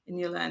in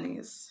your learning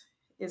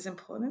is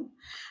important.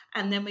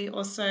 And then we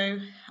also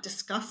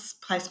discuss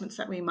placements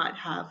that we might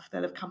have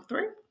that have come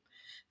through.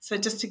 So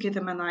just to give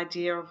them an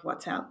idea of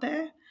what's out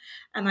there.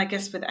 And I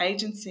guess with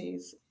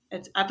agencies,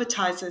 it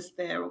advertises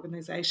their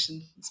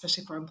organisation,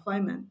 especially for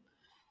employment,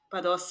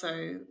 but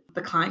also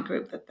the client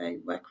group that they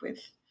work with.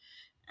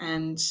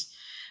 And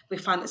we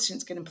find that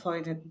students get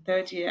employed in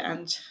third year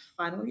and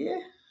final year.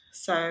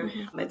 So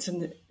it's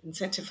an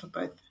incentive for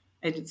both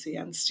agency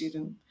and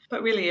student.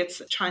 But really,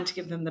 it's trying to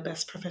give them the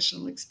best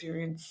professional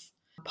experience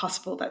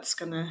possible that's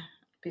going to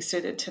be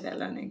suited to their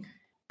learning.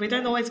 We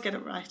don't always get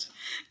it right,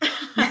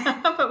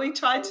 but we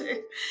try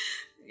to.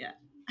 Yeah.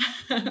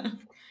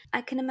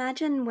 I can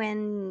imagine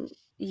when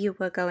you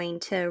were going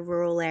to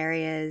rural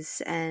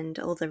areas and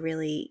all the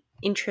really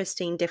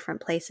interesting different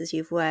places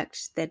you've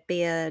worked, there'd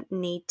be a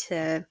need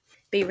to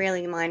be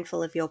really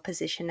mindful of your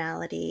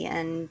positionality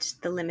and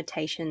the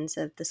limitations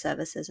of the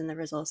services and the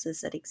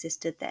resources that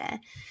existed there.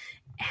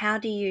 How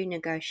do you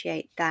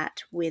negotiate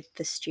that with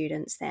the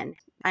students then?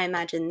 I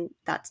imagine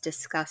that's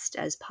discussed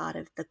as part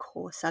of the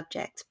core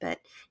subject, but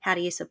how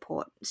do you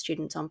support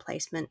students on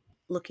placement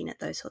looking at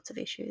those sorts of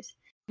issues?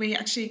 We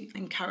actually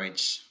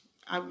encourage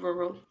a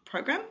rural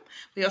program.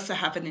 We also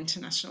have an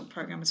international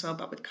program as well,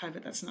 but with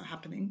COVID, that's not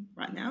happening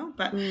right now.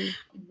 But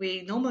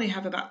we normally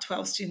have about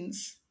 12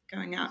 students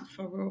going out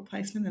for rural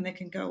placement, and they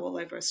can go all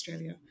over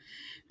Australia.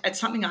 It's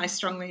something I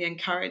strongly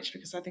encourage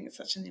because I think it's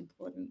such an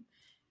important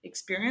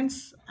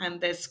experience,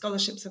 and there's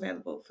scholarships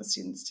available for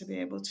students to be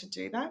able to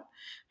do that.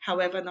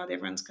 However, not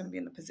everyone's going to be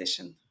in the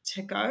position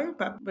to go,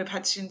 but we've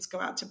had students go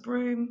out to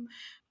Broome,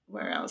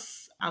 where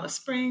else? Alice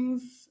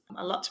Springs,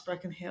 a lot to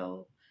Broken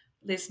Hill,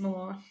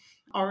 Lismore,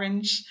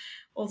 Orange,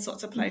 all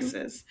sorts of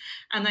places.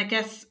 And I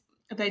guess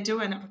they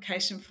do an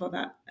application for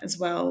that as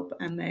well,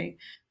 and they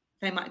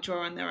might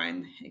draw on their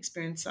own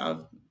experience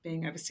of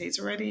being overseas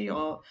already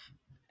or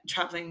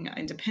traveling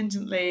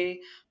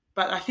independently.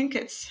 But I think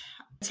it's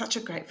such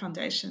a great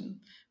foundation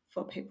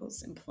for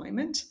people's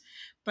employment.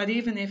 But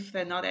even if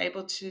they're not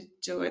able to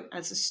do it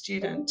as a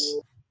student,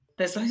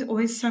 there's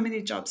always so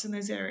many jobs in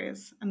those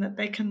areas, and that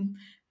they can,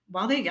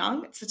 while they're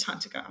young, it's the time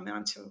to go. I mean,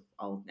 I'm too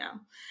old now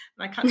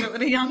and I can't do it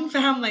with a young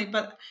family,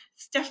 but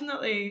it's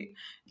definitely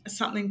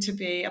something to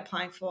be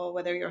applying for,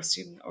 whether you're a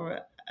student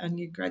or a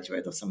new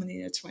graduate or someone in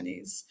your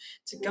 20s,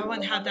 to go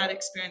and have that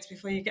experience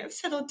before you get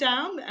settled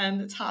down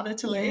and it's harder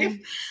to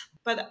leave.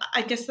 But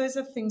I guess those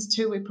are things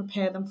too we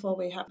prepare them for.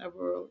 We have a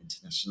rural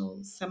international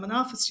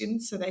seminar for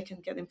students so they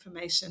can get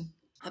information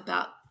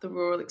about the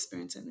rural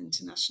experience and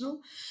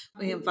international.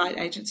 We invite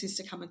agencies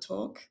to come and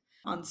talk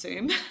on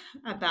Zoom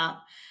about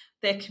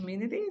their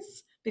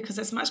communities, because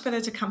it's much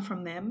better to come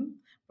from them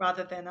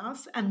rather than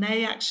us, and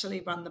they actually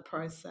run the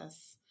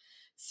process.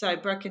 So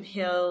Broken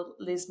Hill,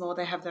 Lismore,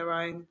 they have their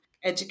own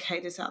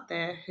educators out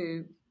there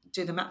who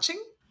do the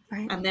matching,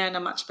 and they're in a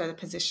much better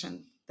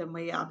position than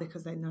we are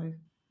because they know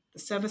the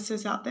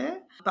services out there.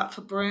 But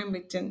for Broome, we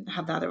didn't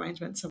have that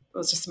arrangement, so it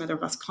was just a matter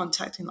of us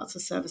contacting lots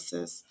of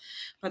services.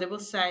 But I will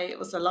say it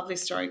was a lovely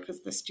story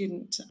because the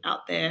student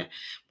out there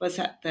was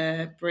at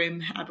the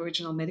Broome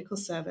Aboriginal Medical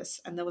Service,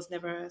 and there was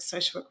never a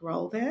social work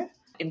role there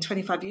in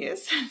 25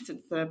 years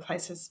since the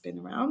place has been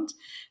around.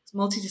 It's a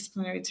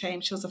multidisciplinary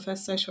team. She was the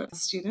first social work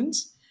student.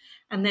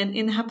 And then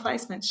in her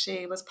placement,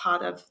 she was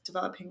part of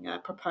developing a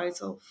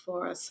proposal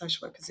for a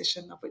social work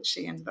position, of which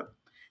she ended up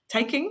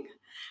taking.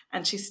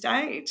 And she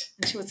stayed,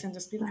 and she would send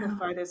us beautiful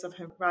photos of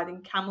her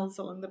riding camels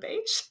along the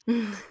beach.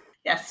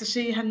 So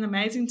she had an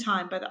amazing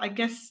time. But I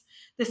guess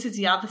this is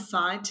the other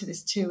side to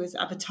this too, is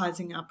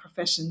advertising our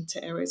profession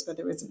to areas where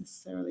there isn't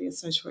necessarily a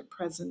social work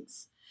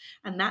presence.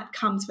 And that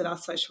comes with our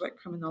social work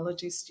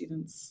criminology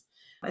students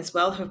as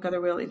well, who've got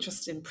a real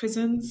interest in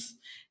prisons,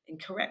 in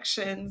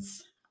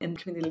corrections, in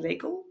community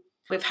legal.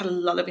 We've had a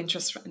lot of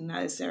interest in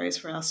those areas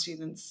for our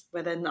students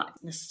where they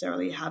not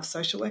necessarily have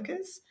social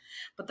workers,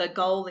 but the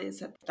goal is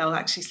that they'll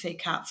actually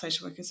seek out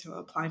social workers who are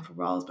applying for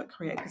roles but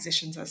create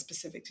positions that are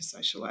specific to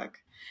social work.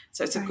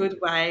 So it's a good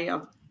way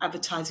of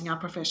advertising our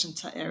profession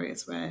to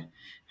areas where it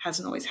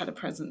hasn't always had a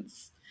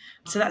presence.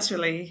 So that's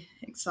really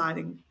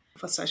exciting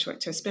for social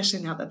work too,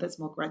 especially now that there's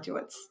more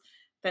graduates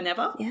than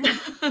ever.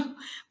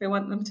 We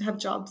want them to have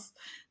jobs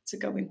to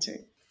go into.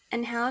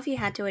 And how have you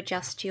had to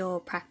adjust your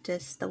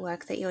practice, the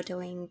work that you're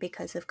doing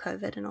because of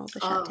COVID and all the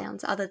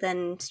shutdowns, other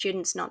than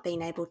students not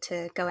being able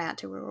to go out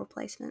to rural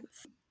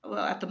placements?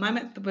 Well, at the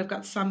moment, we've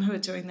got some who are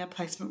doing their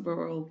placement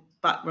rural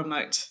but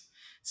remote.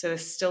 So they're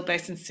still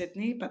based in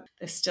Sydney, but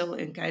they're still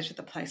engaged with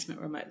the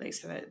placement remotely.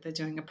 So they're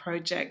doing a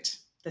project.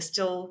 They're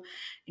still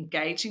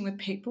engaging with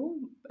people.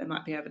 It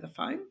might be over the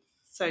phone.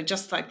 So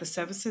just like the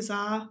services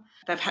are,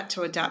 they've had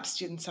to adapt.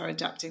 Students are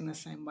adapting the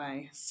same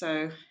way.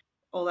 So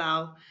all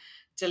our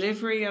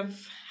delivery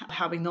of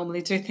how we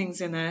normally do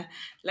things in a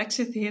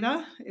lecture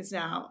theatre is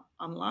now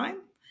online.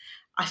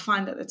 I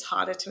find that it's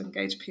harder to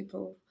engage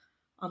people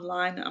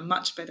online. I'm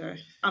much better.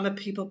 I'm a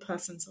people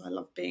person, so I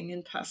love being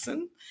in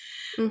person.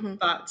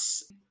 But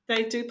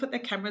they do put their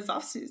cameras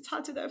off, so it's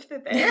hard to know if they're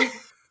there.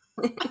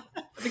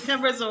 The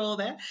cameras are all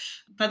there.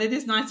 But it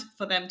is nice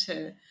for them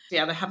to be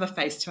able to have a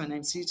face to a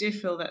name. So you do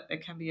feel that there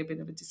can be a bit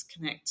of a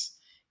disconnect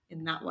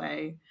in that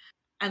way.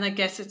 And I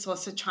guess it's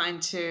also trying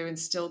to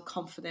instill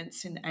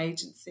confidence in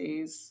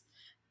agencies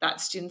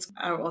that students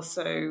are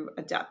also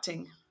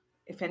adapting.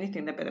 If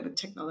anything, they're better with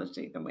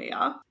technology than we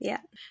are.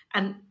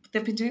 And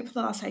they've been doing it for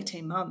the last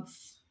 18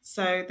 months.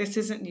 So this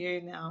isn't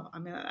new now. I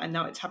mean, I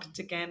know it's happened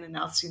again, and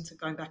now students are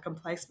going back on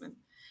placement.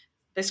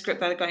 This group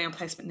that are going on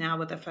placement now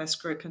were the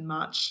first group in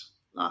March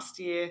last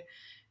year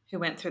who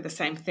went through the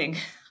same thing.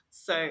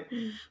 So,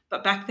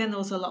 but back then there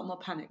was a lot more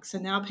panic. So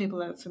now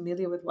people are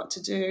familiar with what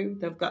to do.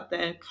 They've got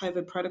their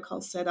COVID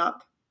protocols set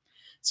up.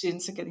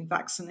 Students are getting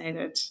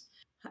vaccinated,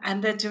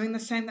 and they're doing the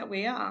same that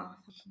we are,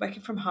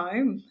 working from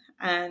home.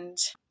 And,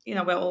 you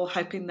know, we're all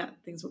hoping that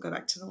things will go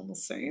back to normal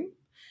soon,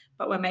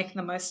 but we're making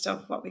the most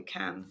of what we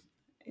can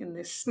in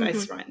this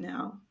space right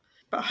now.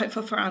 But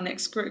hopeful for our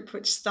next group,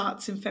 which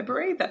starts in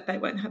February, that they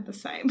won't have the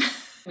same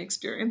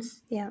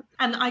experience.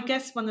 And I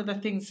guess one of the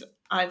things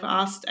I've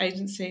asked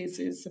agencies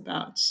is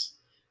about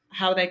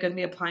how they're going to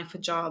be applying for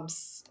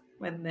jobs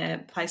when their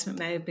placement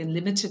may have been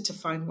limited to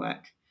phone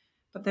work.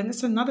 But then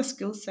it's another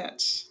skill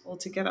set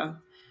altogether.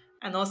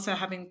 And also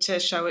having to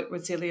show it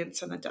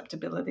resilience and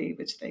adaptability,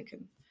 which they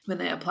can when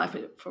they apply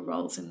for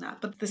roles in that.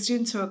 But the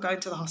students who are going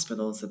to the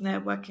hospitals and they're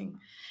working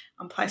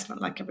on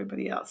placement like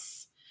everybody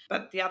else.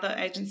 But the other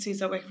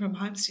agencies are working from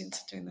home, students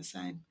are doing the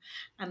same.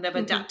 And they've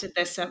adapted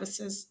their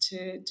services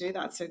to do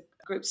that. So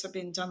groups have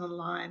been done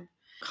online.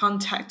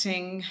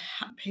 Contacting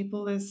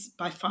people is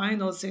by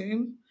phone or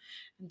Zoom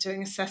and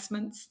doing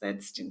assessments,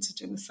 that students are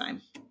doing the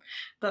same.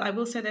 But I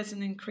will say there's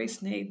an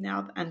increased need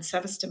now and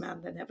service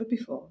demand than ever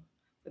before.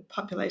 The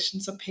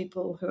populations of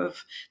people who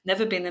have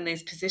never been in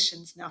these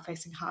positions now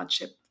facing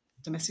hardship,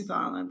 domestic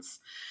violence,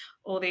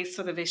 all these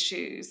sort of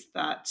issues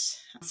that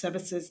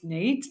services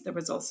need the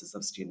resources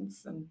of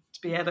students and to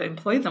be able to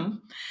employ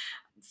them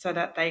so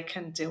that they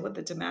can deal with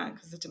the demand,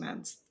 because the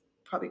demand's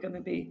probably going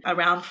to be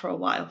around for a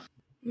while.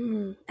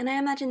 And I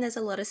imagine there's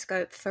a lot of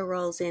scope for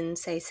roles in,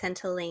 say,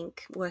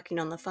 Centrelink working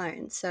on the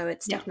phone. So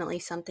it's definitely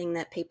something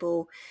that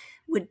people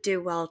would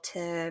do well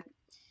to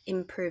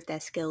improve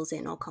their skills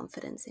in or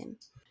confidence in.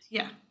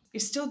 Yeah,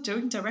 you're still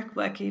doing direct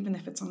work even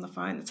if it's on the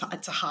phone.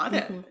 It's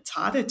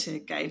harder to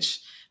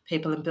engage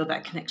people and build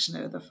that connection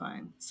over the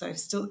phone. So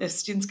if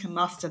students can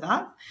master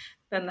that,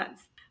 then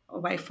that's a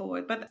way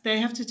forward. But they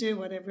have to do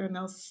what everyone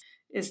else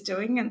is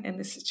doing in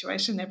this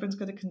situation. Everyone's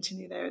got to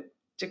continue their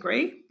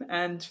degree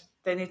and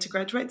they need to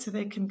graduate so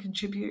they can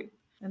contribute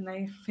when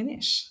they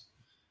finish.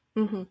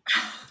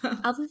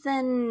 Other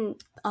than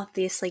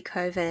obviously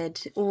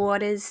COVID,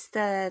 what is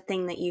the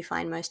thing that you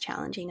find most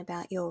challenging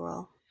about your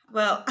role?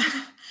 Well,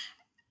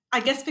 I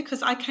guess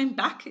because I came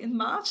back in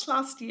March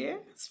last year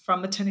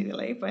from maternity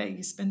leave, where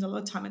you spend a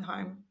lot of time at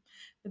home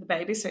with the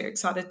baby, so you're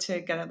excited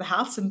to get out of the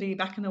house and be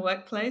back in the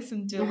workplace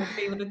and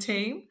be with the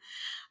team.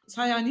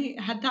 So I only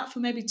had that for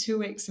maybe 2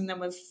 weeks and then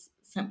was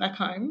sent back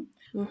home.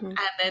 And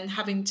then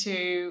having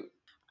to,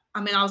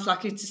 I was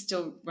lucky to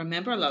still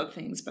remember a lot of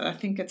things, but I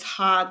think it's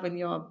hard when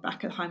you're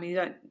back at home and you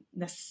don't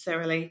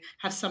necessarily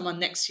have someone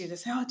next to you to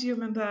say, oh, do you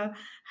remember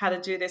how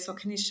to do this? Or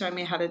can you show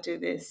me how to do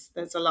this?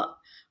 There's a lot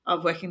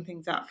of working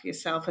things out for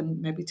yourself and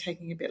maybe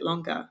taking a bit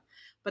longer.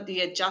 But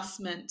the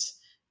adjustment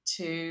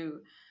to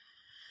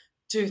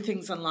do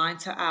things online,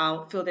 to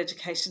our field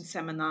education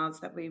seminars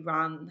that we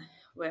run,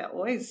 we're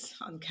always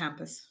on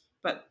campus.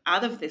 But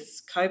out of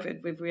this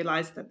COVID, we've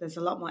realised that there's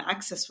a lot more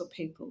access for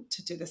people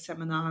to do the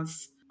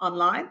seminars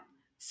online.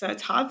 So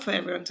it's hard for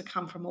everyone to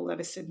come from all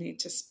over Sydney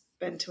to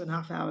spend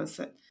 2.5 hours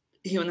at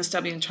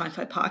UNSW and try and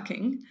find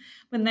parking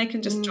when they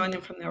can just join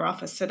in from their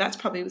office. So that's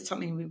probably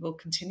something we will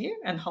continue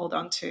and hold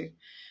on to.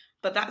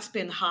 But that's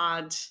been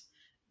hard.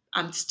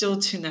 I'm still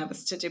too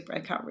nervous to do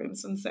breakout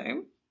rooms on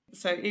Zoom.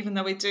 So even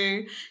though we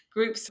do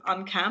groups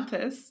on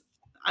campus,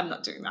 I'm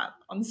not doing that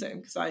on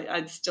Zoom because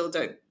I still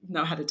don't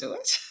know how to do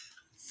it.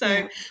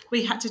 So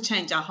we had to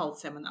change our whole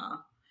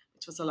seminar,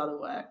 which was a lot of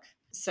work,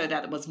 so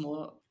that it was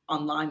more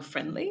online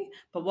friendly.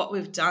 But what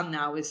we've done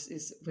now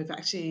is we've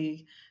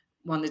actually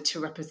wanted to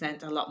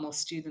represent a lot more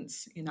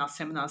students in our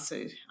seminars.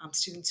 So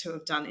students who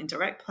have done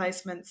indirect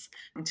placements,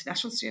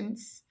 international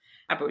students,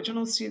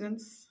 Aboriginal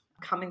students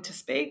coming to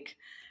speak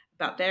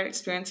about their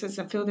experiences,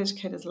 and field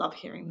educators love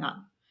hearing that.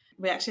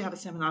 We actually have a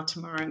seminar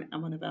tomorrow,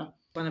 and one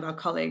of our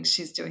colleagues,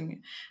 she's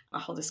doing a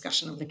whole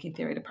discussion of linking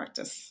theory to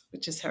practice,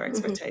 which is her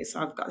expertise. So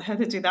I've got her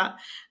to do that.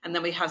 And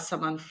then we have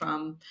someone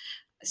from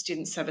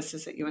student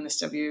services at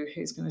UNSW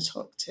who's going to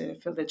talk to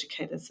field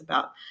educators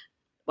about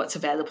what's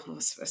available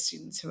for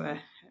students who are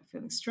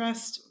feeling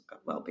stressed,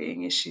 got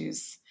wellbeing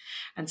issues.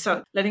 And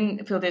so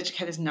letting field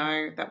educators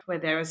know that we're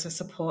there as a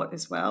support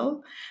as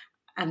well,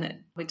 and that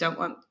we don't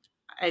want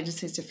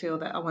agencies to feel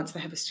that once they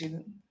have a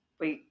student,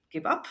 we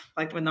give up,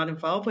 like we're not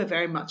involved. We're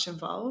very much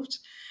involved.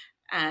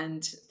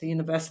 And the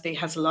university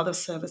has a lot of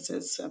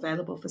services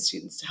available for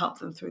students to help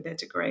them through their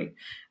degree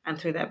and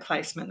through their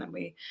placement. And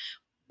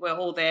we're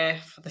all there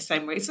for the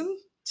same reason,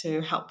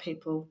 to help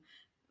people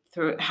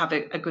through have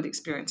a good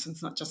experience. And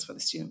it's not just for the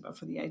student, but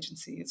for the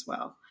agency as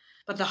well.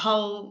 But the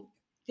whole,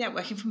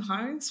 working from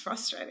home is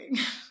frustrating,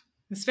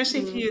 especially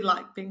if you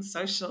like being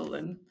social.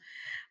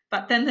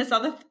 But then there's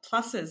other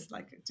pluses,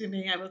 like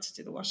being able to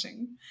do the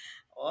washing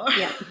or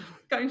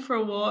going for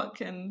a walk,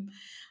 and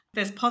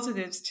there's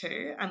positives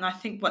too. And I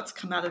think what's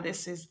come out of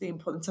this is the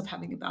importance of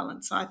having a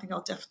balance. So I think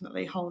I'll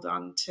definitely hold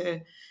on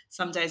to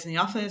some days in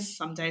the office,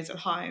 some days at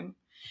home.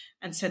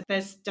 And so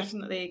there's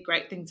definitely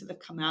great things that have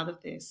come out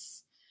of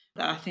this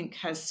that I think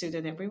has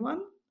suited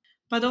everyone,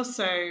 but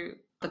also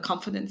the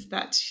confidence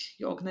that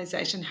your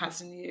organisation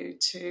has in you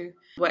to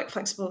work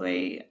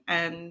flexibly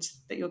and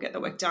that you'll get the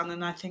work done.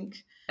 And I think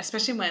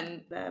especially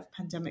when the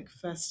pandemic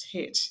first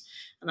hit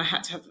and I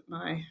had to have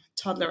my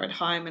toddler at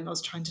home and I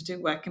was trying to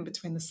do work in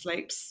between the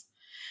sleeps,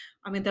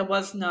 there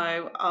was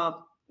no,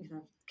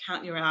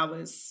 count your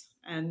hours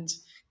and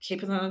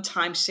keep it on a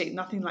timesheet,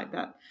 nothing like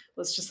that. It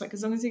was just like,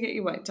 as long as you get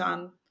your work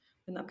done,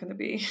 we're not going to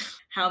be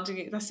hounding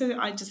you. That's what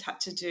I just had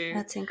to do.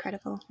 That's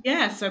incredible.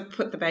 Yeah, so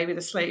put the baby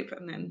to sleep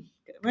and then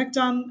get the work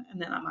done,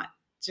 and then I might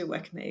do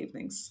work in the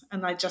evenings.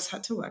 And I just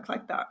had to work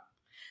like that.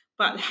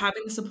 But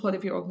having the support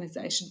of your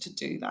organisation to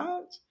do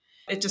that,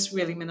 it just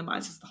really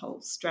minimises the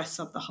whole stress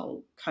of the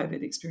whole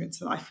COVID experience,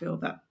 that I feel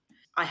that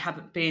I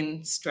haven't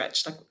been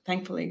stretched. Like,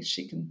 thankfully,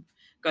 she can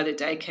go to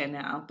daycare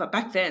now. But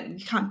back then,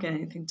 you can't get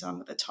anything done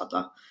with a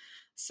toddler.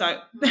 So,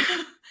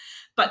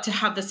 but to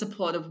have the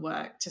supportive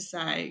work to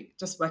say,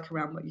 just work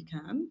around what you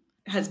can,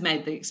 has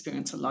made the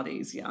experience a lot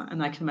easier.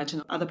 And I can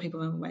imagine other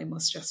people in way more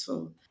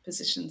stressful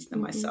positions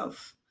than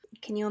myself.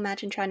 Can you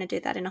imagine trying to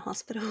do that in a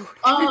hospital?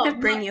 Oh,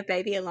 Bring your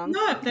baby along.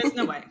 No, there's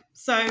no way.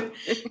 So,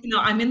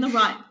 I'm in the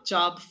right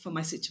job for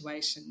my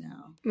situation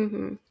now.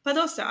 Mm-hmm. But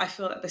also, I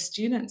feel that the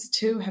students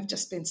too have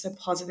just been so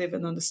positive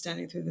and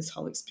understanding through this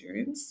whole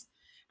experience,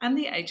 and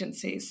the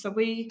agencies. So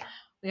we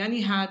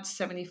only had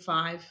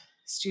 75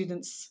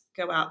 students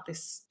go out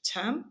this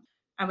term,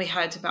 and we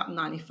had about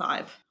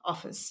 95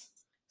 offers.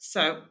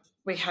 So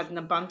we had an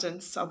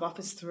abundance of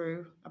offers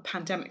through a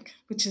pandemic,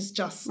 which is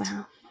just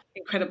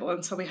incredible.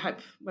 And so we hope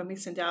when we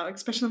send our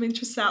expression of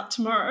interest out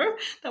tomorrow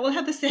that we'll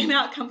have the same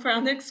outcome for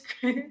our next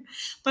group.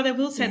 But I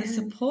will say the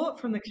support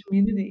from the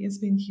community has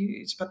been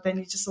huge. But then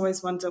you just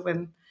always wonder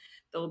when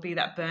there will be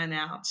that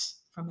burnout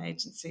from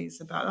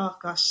agencies about, oh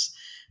gosh,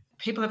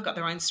 people have got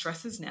their own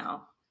stresses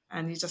now.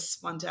 And you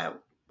just wonder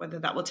whether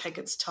that will take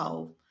its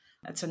toll.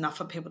 It's enough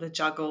for people to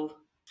juggle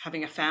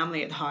having a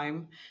family at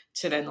home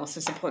to then also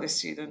support a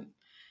student.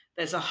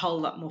 There's a whole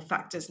lot more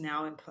factors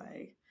now in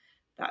play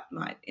that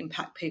might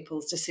impact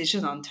people's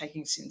decision on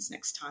taking students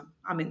next time.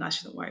 I mean, I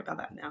shouldn't worry about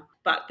that now.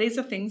 But these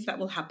are things that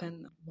will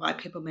happen, why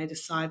people may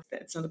decide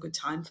that it's not a good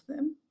time for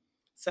them.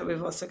 So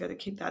we've also got to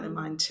keep that in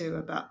mind too,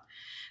 about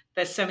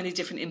there's so many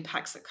different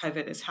impacts that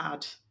COVID has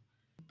had.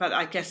 But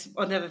I guess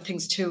one of the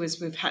things too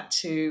is we've had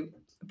to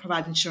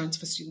provide insurance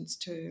for students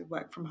to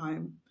work from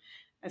home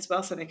as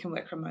well, so they can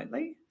work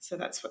remotely. So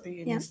that's what the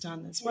union's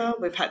done as well.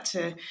 We've had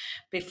to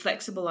be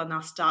flexible on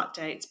our start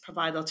dates,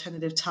 provide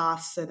alternative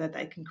tasks so that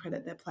they can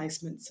credit their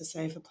placements. So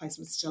say if a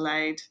placement's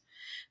delayed,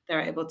 they're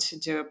able to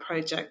do a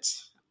project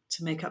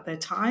to make up their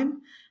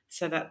time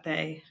so that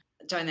they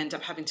don't end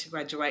up having to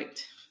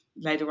graduate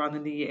later on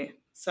in the year.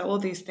 So all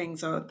these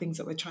things are things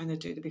that we're trying to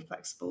do to be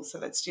flexible so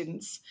that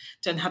students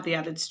don't have the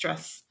added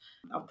stress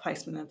of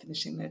placement and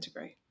finishing their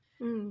degree.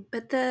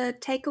 But the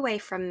takeaway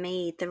from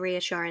me, the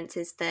reassurance,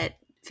 is that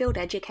field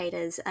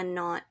educators are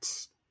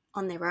not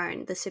on their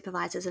own. The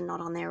supervisors are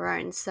not on their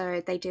own.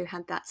 So they do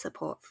have that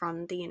support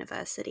from the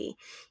university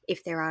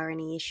if there are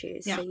any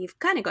issues. So you've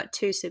kind of got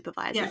two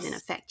supervisors in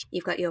effect.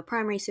 You've got your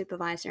primary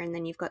supervisor and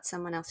then you've got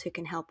someone else who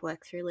can help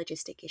work through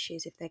logistic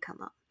issues if they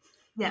come up.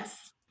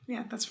 Yes.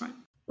 Yeah, that's right.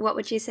 What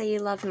would you say you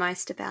love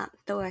most about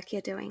the work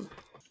you're doing?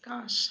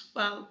 Gosh,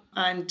 well,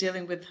 I'm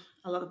dealing with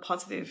a lot of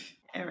positive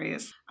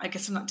areas. I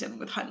guess I'm not dealing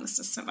with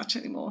homelessness so much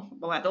anymore,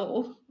 well, at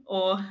all,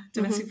 or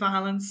domestic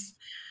violence.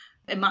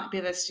 It might be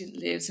that a student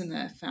lives in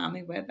a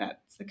family where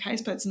that's the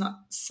case, but it's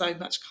not so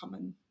much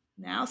common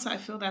now. So I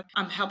feel that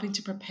I'm helping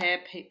to prepare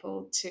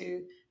people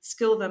to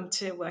skill them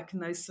to work in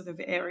those sort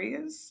of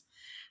areas,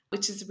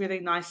 which is a really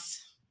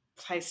nice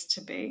place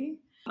to be.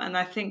 And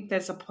I think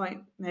there's a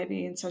point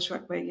maybe in social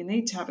work where you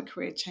need to have a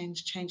career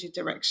change your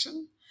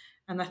direction.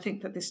 And I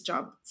think that this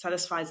job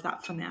satisfies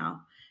that for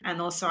now.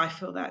 And also I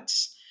feel that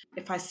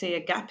if I see a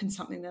gap in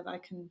something, that I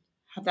can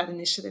have that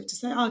initiative to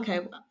say, oh, okay,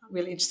 I'm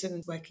really interested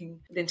in working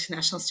with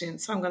international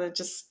students, so I'm going to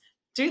just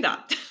do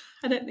that.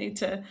 I don't need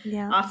to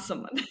ask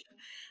someone.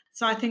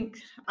 So I think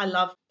I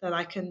love that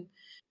I can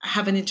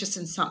have an interest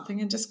in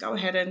something and just go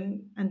ahead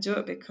and do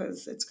it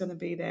because it's going to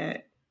be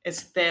there.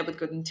 It's there with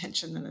good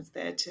intention and it's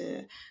there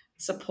to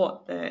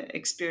support the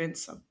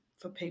experience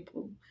for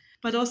people.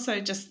 But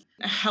also just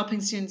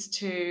helping students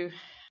to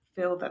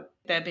feel that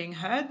they're being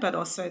heard, but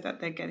also that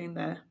they're getting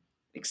the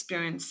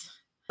experience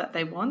that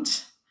they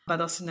want,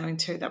 but also knowing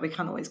too that we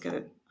can't always get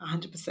it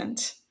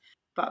 100%,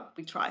 but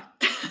we try.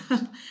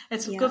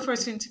 It's good for a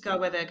student to go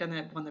where they're going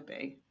to want to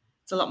be.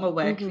 It's a lot more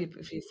work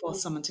if you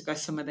force someone to go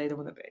somewhere they don't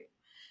want to be.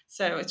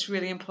 So it's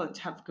really important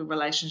to have good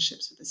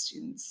relationships with the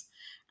students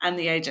and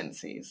the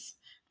agencies.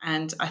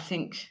 And I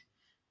think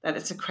that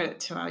it's a credit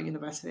to our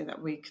university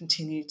that we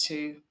continue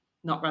to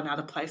not run out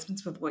of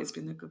placements. We've always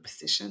been in a good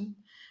position.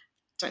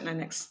 Don't know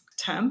next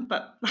term,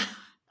 but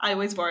I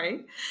always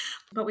worry.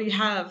 But we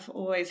have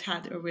always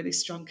had a really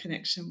strong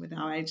connection with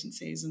our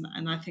agencies.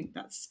 And I think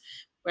that's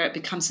where it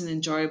becomes an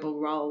enjoyable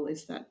role,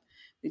 is that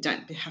we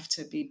don't have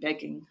to be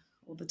begging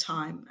all the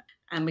time.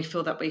 And we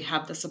feel that we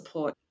have the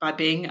support by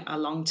being a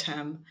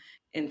long-term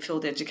in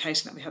field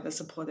education, that we have the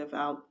support of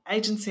our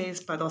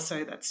agencies, but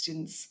also that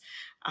students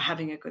are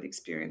having a good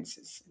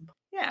experiences.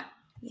 Yeah.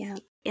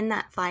 In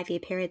that 5-year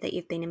period that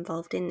you've been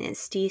involved in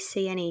this, do you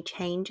see any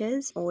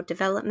changes or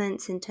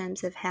developments in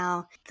terms of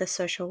how the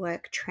social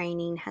work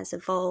training has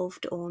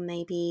evolved, or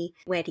maybe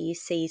where do you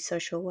see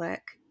social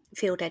work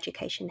field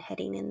education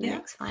heading in the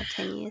next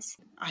 5-10 years?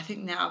 I think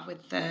now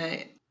with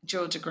the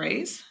dual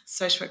degrees,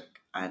 social work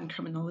and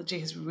criminology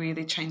has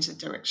really changed the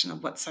direction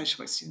of what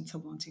social work students are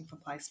wanting for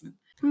placement.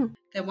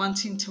 They're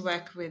wanting to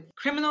work with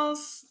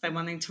criminals, they're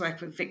wanting to work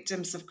with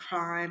victims of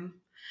crime,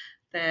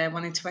 they're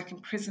wanting to work in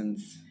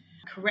prisons,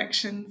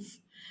 corrections.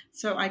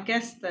 So I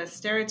guess the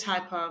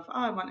stereotype of,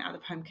 I want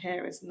out-of-home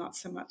care is not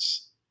so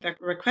much the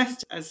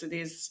request as it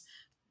is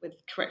with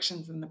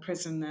corrections in the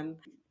prison. And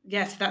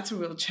yes, that's a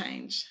real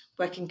change,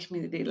 working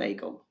community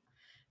legal.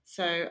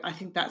 So I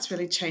think that's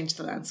really changed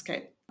the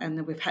landscape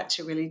And we've had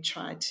to really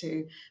try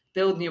to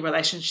build new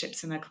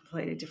relationships in a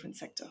completely different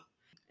sector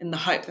in the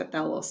hope that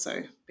they'll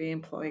also be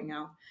employing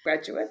our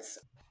graduates.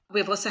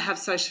 We've also have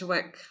social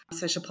work,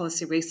 social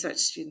policy research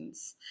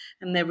students,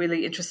 and they're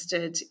really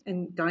interested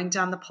in going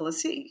down the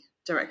policy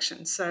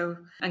direction. So,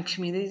 and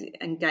community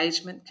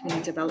engagement,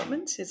 community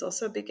development is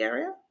also a big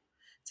area.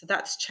 So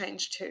that's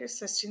changed too.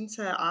 So students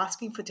are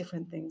asking for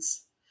different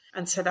things.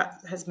 And so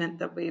that has meant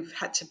that we've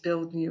had to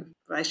build new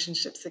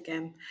relationships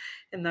again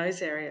in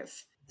those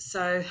areas.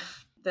 So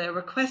the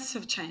requests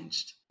have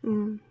changed.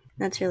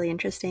 That's really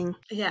interesting.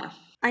 Yeah.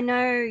 I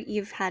know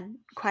you've had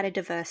quite a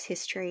diverse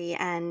history,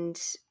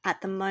 and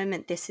at the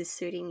moment this is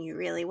suiting you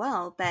really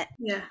well, but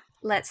yeah.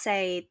 Let's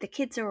say the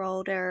kids are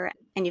older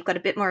and you've got a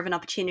bit more of an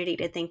opportunity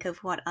to think of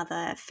what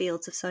other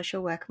fields of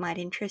social work might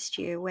interest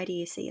you. Where do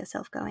you see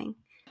yourself going?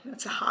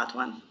 That's a hard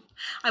one.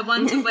 I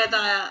wonder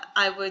whether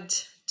I would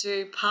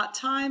do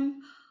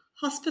part-time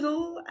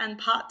hospital and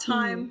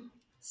part-time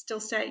still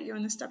stay at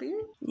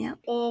UNSW,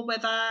 or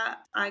whether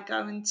I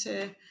go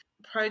into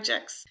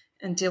projects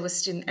and deal with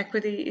student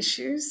equity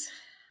issues.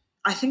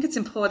 I think it's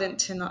important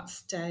to not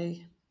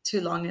stay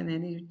too long in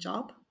any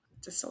job,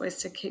 just always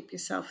to keep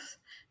yourself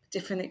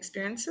different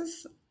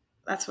experiences.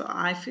 That's what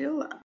I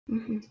feel,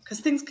 because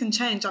things can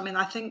change. I mean,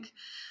 I think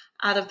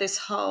out of this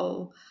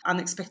whole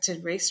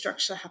unexpected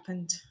restructure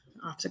happened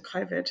after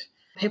COVID,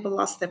 people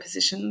lost their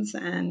positions,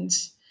 and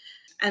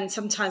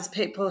sometimes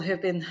people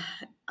who've been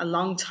a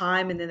long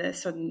time in a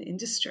certain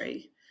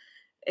industry,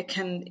 it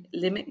can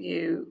limit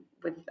you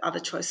with other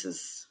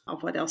choices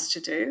of what else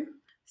to do.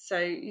 So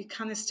you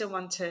kind of still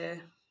want to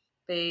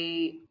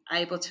be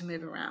able to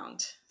move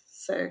around.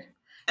 So,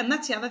 and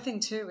that's the other thing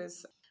too,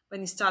 is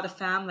when you start a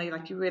family,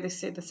 like you really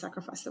see the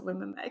sacrifice that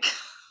women make.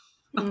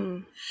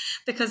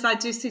 Because I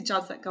do see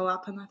jobs that go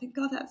up and I think,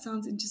 God, that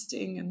sounds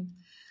interesting and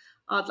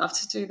I'd love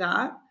to do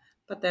that.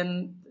 But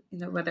then, you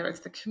know, whether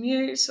it's the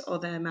commute or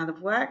the amount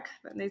of work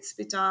that needs to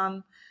be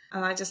done,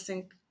 and I just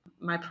think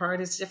my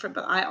priorities are different.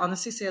 But I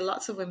honestly see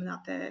lots of women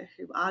out there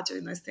who are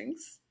doing those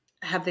things,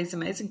 have these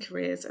amazing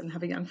careers and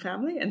have a young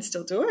family and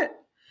still do it.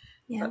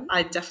 Yeah. But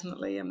I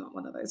definitely am not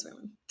one of those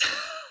women.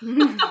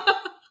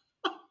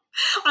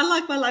 I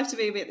like my life to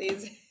be a bit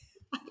easy.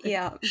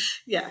 Yeah.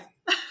 Yeah.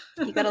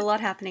 You've got a lot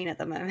happening at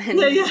the moment.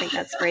 Yeah. I think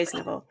that's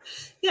reasonable.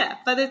 Yeah,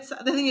 but it's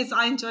the thing is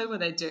I enjoy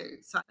what I do.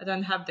 So I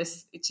don't have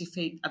this itchy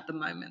feet at the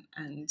moment,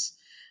 and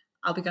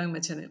I'll be going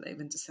maternity leave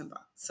in December.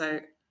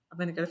 So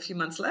I've only got a few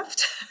months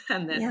left,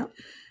 and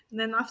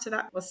then after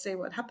that we'll see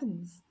what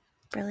happens.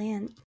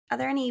 Brilliant. Are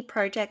there any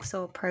projects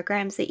or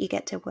programs that you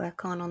get to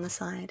work on the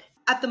side?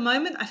 At the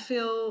moment, I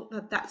feel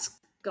that that's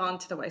gone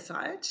to the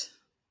wayside,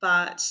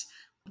 but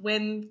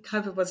when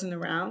COVID wasn't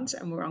around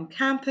and we're on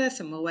campus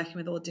and we're working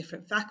with all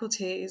different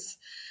faculties,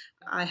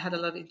 I had a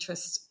lot of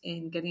interest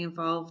in getting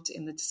involved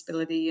in the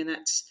disability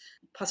unit,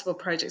 possible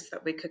projects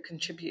that we could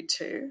contribute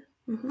to.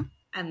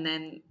 And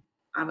then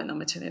I went on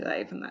maternity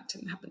leave and that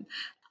didn't happen.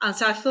 And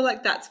so I feel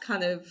like that's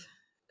kind of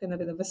been a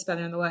bit of a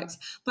spanner in the works.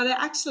 But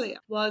I actually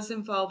was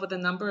involved with a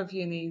number of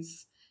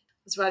unis.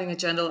 I was writing a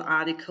journal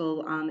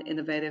article on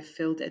innovative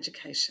field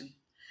education.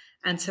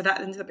 And so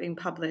that ended up being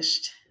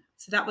published.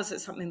 So that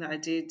was something that I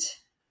did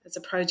as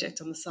a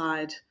project on the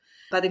side,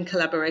 but in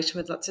collaboration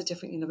with lots of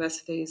different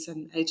universities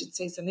and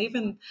agencies, and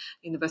even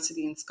a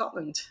university in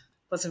Scotland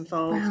was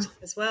involved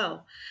as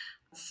well.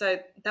 So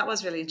that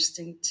was really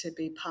interesting to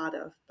be part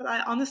of. But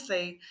I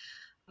honestly,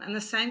 and the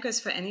same goes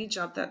for any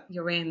job that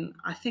you're in,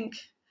 I think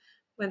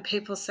when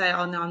people say,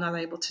 oh, no, I'm not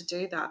able to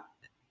do that,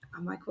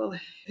 I'm like, well,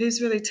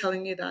 who's really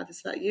telling you that?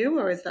 Is that you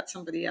or is that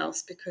somebody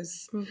else?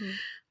 Because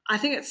I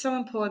think it's so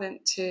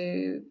important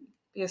to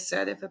be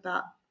assertive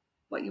about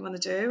what you want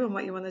to do and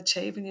what you want to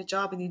achieve in your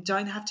job, and you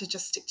don't have to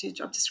just stick to your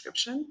job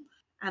description.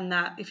 And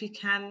that if you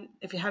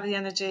have the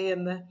energy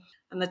and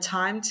the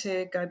time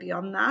to go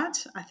beyond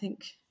that, I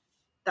think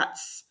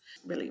that's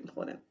really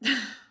important.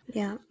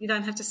 Yeah. You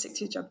don't have to stick to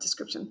your job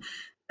description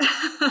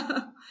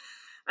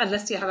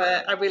unless you have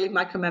a really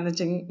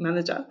micromanaging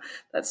manager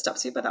that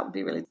stops you, but that would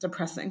be really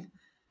depressing.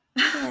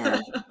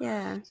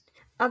 Yeah.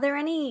 Are there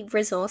any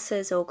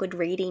resources or good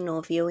reading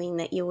or viewing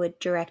that you would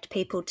direct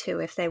people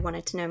to if they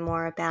wanted to know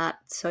more about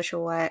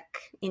social work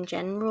in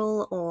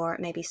general or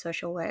maybe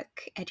social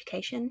work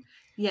education?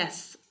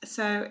 Yes.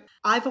 So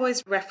I've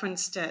always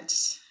referenced it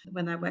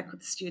when I work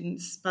with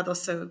students, but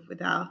also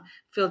with our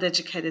field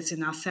educators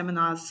in our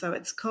seminars. So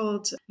it's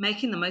called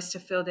Making the Most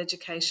of Field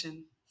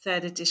Education,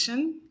 3rd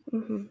edition,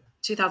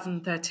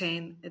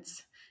 2013.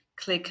 It's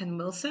Cleek and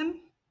Wilson.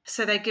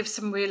 So they give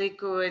some really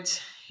good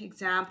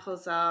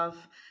examples of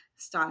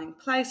starting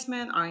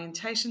placement,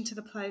 orientation to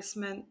the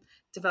placement,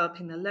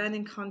 developing the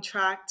learning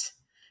contract,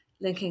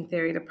 linking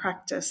theory to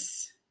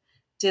practice,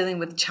 dealing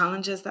with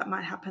challenges that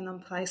might happen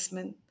on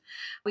placement.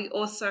 We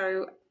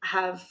also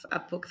have a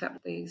book that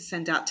we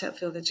send out to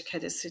field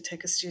educators who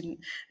take a student.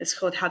 It's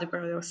called How to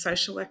Grow a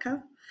Social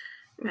Worker.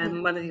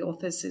 And one of the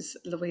authors is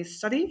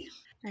Louise Studdy.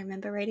 I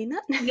remember reading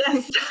that.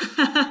 Yes.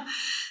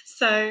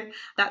 So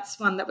that's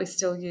one that we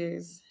still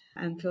use.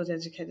 and field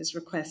educators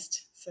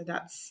request. So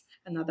that's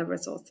another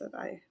resource that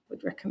I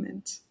would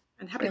recommend.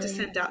 And happy to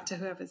send out to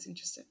whoever's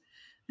interested.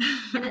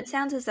 And it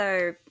sounds as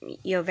though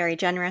you're very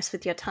generous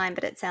with your time,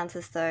 but it sounds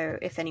as though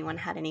if anyone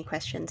had any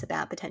questions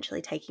about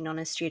potentially taking on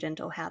a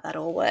student or how that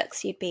all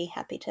works, you'd be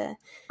happy to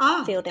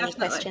field any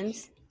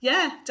questions.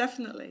 Yeah,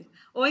 definitely.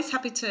 Always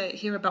happy to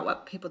hear about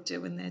what people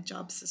do in their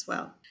jobs as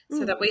well,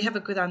 so that we have a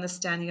good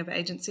understanding of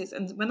agencies.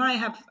 And when I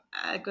have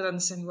a good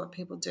understanding of what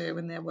people do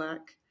in their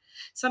work,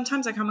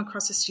 sometimes I come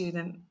across a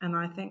student and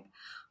I think,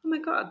 oh my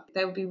God,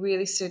 they would be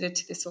really suited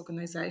to this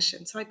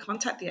organisation. So I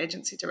contact the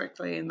agency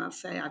directly and I'll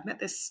say, I've met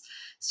this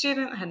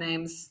student, her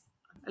name's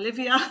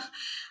Olivia.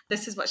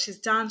 This is what she's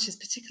done. She's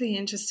particularly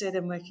interested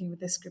in working with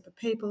this group of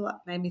people.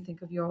 That made me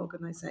think of your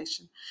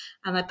organisation.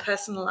 And I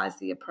personalise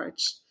the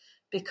approach,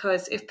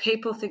 because if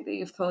people think that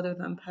you've thought of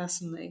them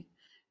personally,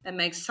 it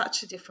makes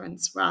such a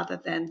difference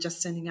rather than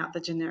just sending out the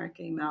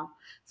generic email.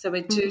 So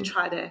we do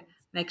try to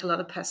make a lot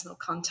of personal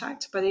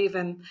contact, but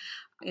even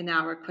in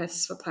our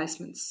requests for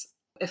placements,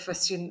 if a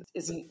student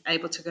isn't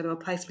able to go to a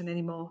placement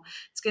anymore,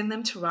 it's getting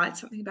them to write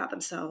something about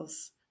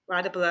themselves,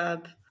 write a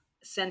blurb,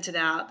 send it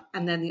out,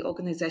 and then the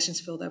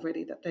organisations feel they're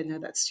ready, that they know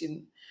that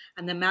student.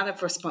 And the amount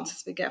of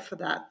responses we get for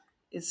that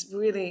is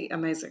really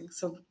amazing.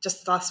 So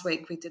just last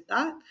week we did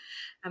that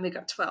and we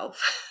got 12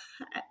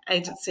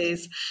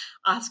 agencies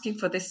asking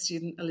for this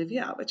student,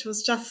 Olivia, which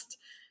was just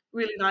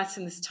really nice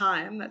in this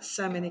time that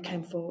so many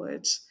came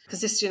forward,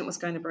 because this student was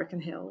going to Broken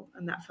Hill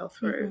and that fell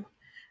through.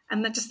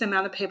 And then just the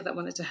amount of people that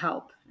wanted to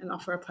help and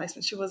offer a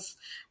placement. She was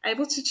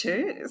able to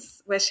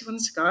choose where she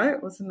wanted to go.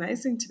 It was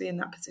amazing to be in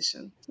that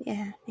position.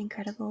 Yeah,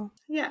 incredible.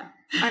 Yeah.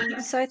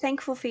 I'm so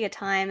thankful for your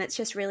time. It's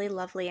just really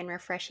lovely and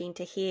refreshing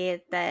to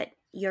hear that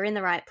you're in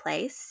the right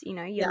place. You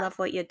know, you love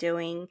what you're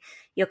doing.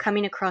 You're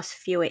coming across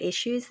fewer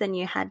issues than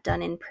you had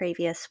done in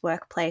previous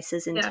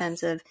workplaces in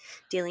terms of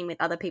dealing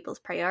with other people's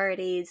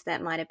priorities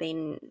that might have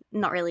been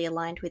not really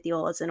aligned with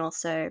yours, and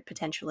also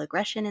potential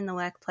aggression in the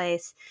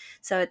workplace.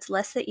 So it's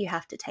less that you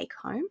have to take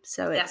home.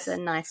 So it's a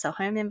nicer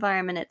home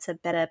environment. It's a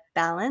better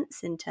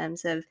balance in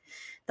terms of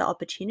the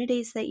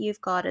opportunities that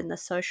you've got and the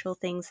social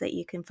things that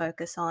you can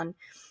focus on.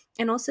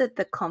 And also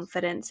the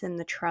confidence and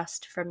the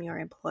trust from your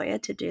employer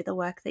to do the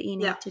work that you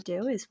need to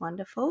do is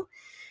wonderful.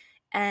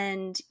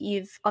 And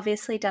you've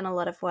obviously done a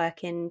lot of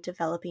work in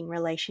developing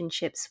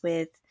relationships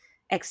with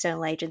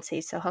external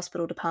agencies, so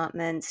hospital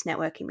departments,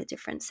 networking with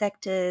different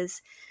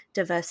sectors,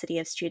 diversity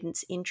of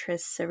students'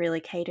 interests, so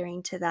really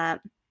catering to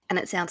that. And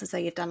it sounds as though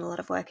you've done a lot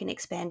of work in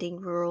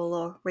expanding rural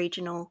or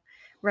regional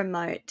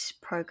remote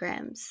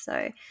programs.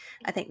 So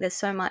I think there's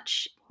so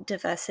much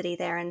diversity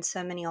there and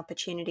so many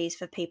opportunities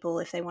for people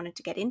if they wanted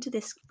to get into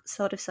this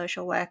sort of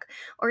social work,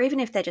 or even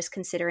if they're just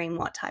considering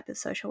what type of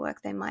social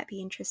work they might be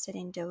interested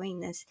in doing.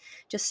 There's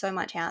just so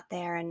much out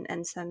there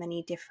and so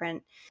many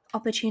different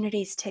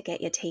opportunities to get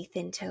your teeth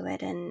into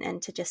it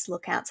and to just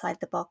look outside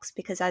the box,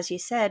 because as you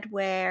said,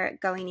 we're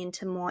going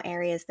into more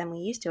areas than we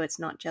used to. It's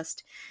not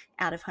just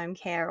out of home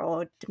care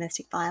or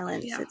domestic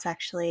violence. It's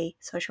actually,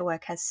 social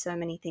work has so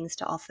many things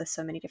to offer,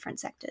 so many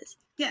different sectors.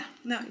 Yeah,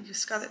 no, you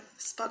just got it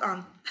spot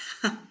on.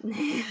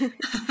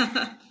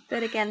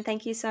 But again,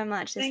 thank you so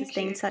much. This has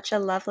been such a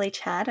lovely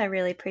chat. I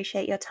really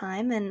appreciate your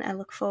time, and I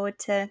look forward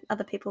to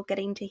other people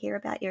getting to hear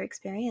about your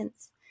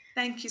experience.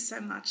 Thank you so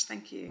much.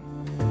 Thank you.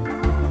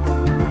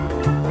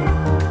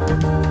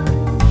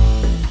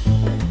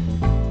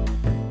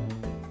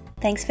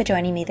 Thanks for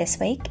joining me this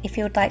week. If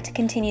you would like to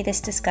continue this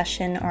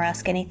discussion or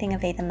ask anything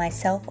of either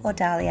myself or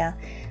Dahlia,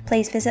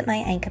 please visit my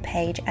Anchor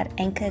page at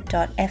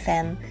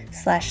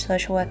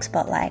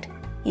anchor.fm/socialworkspotlight.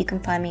 You can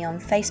find me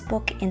on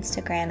Facebook,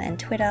 Instagram and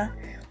Twitter,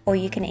 or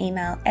you can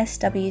email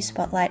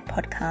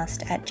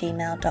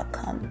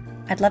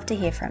swspotlightpodcast@gmail.com. I'd love to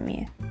hear from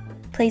you.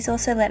 Please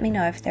also let me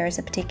know if there is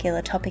a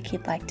particular topic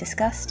you'd like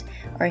discussed,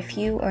 or if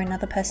you or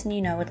another person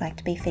you know would like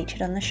to be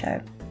featured on the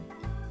show.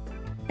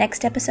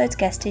 Next episode's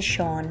guest is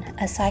Sean,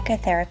 a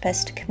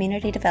psychotherapist,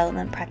 community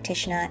development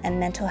practitioner, and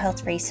mental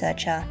health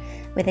researcher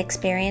with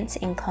experience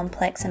in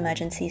complex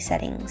emergency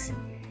settings.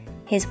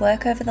 His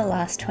work over the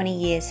last 20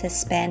 years has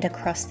spanned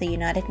across the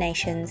United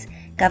Nations,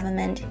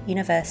 government,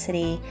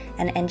 university,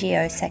 and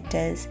NGO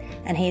sectors,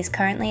 and he is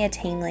currently a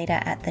team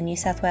leader at the New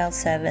South Wales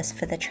Service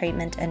for the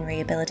Treatment and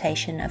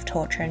Rehabilitation of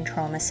Torture and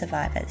Trauma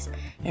Survivors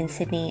in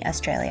Sydney,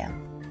 Australia.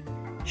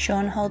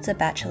 Sean holds a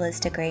bachelor's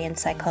degree in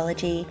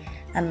psychology,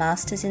 a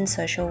master's in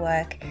social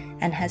work,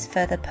 and has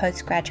further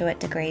postgraduate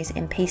degrees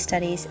in peace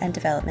studies and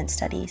development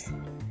studies.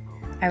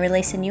 I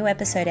release a new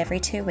episode every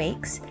 2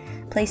 weeks.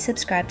 Please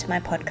subscribe to my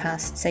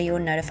podcast so you are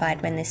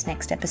notified when this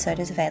next episode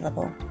is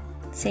available.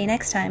 See you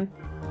next time.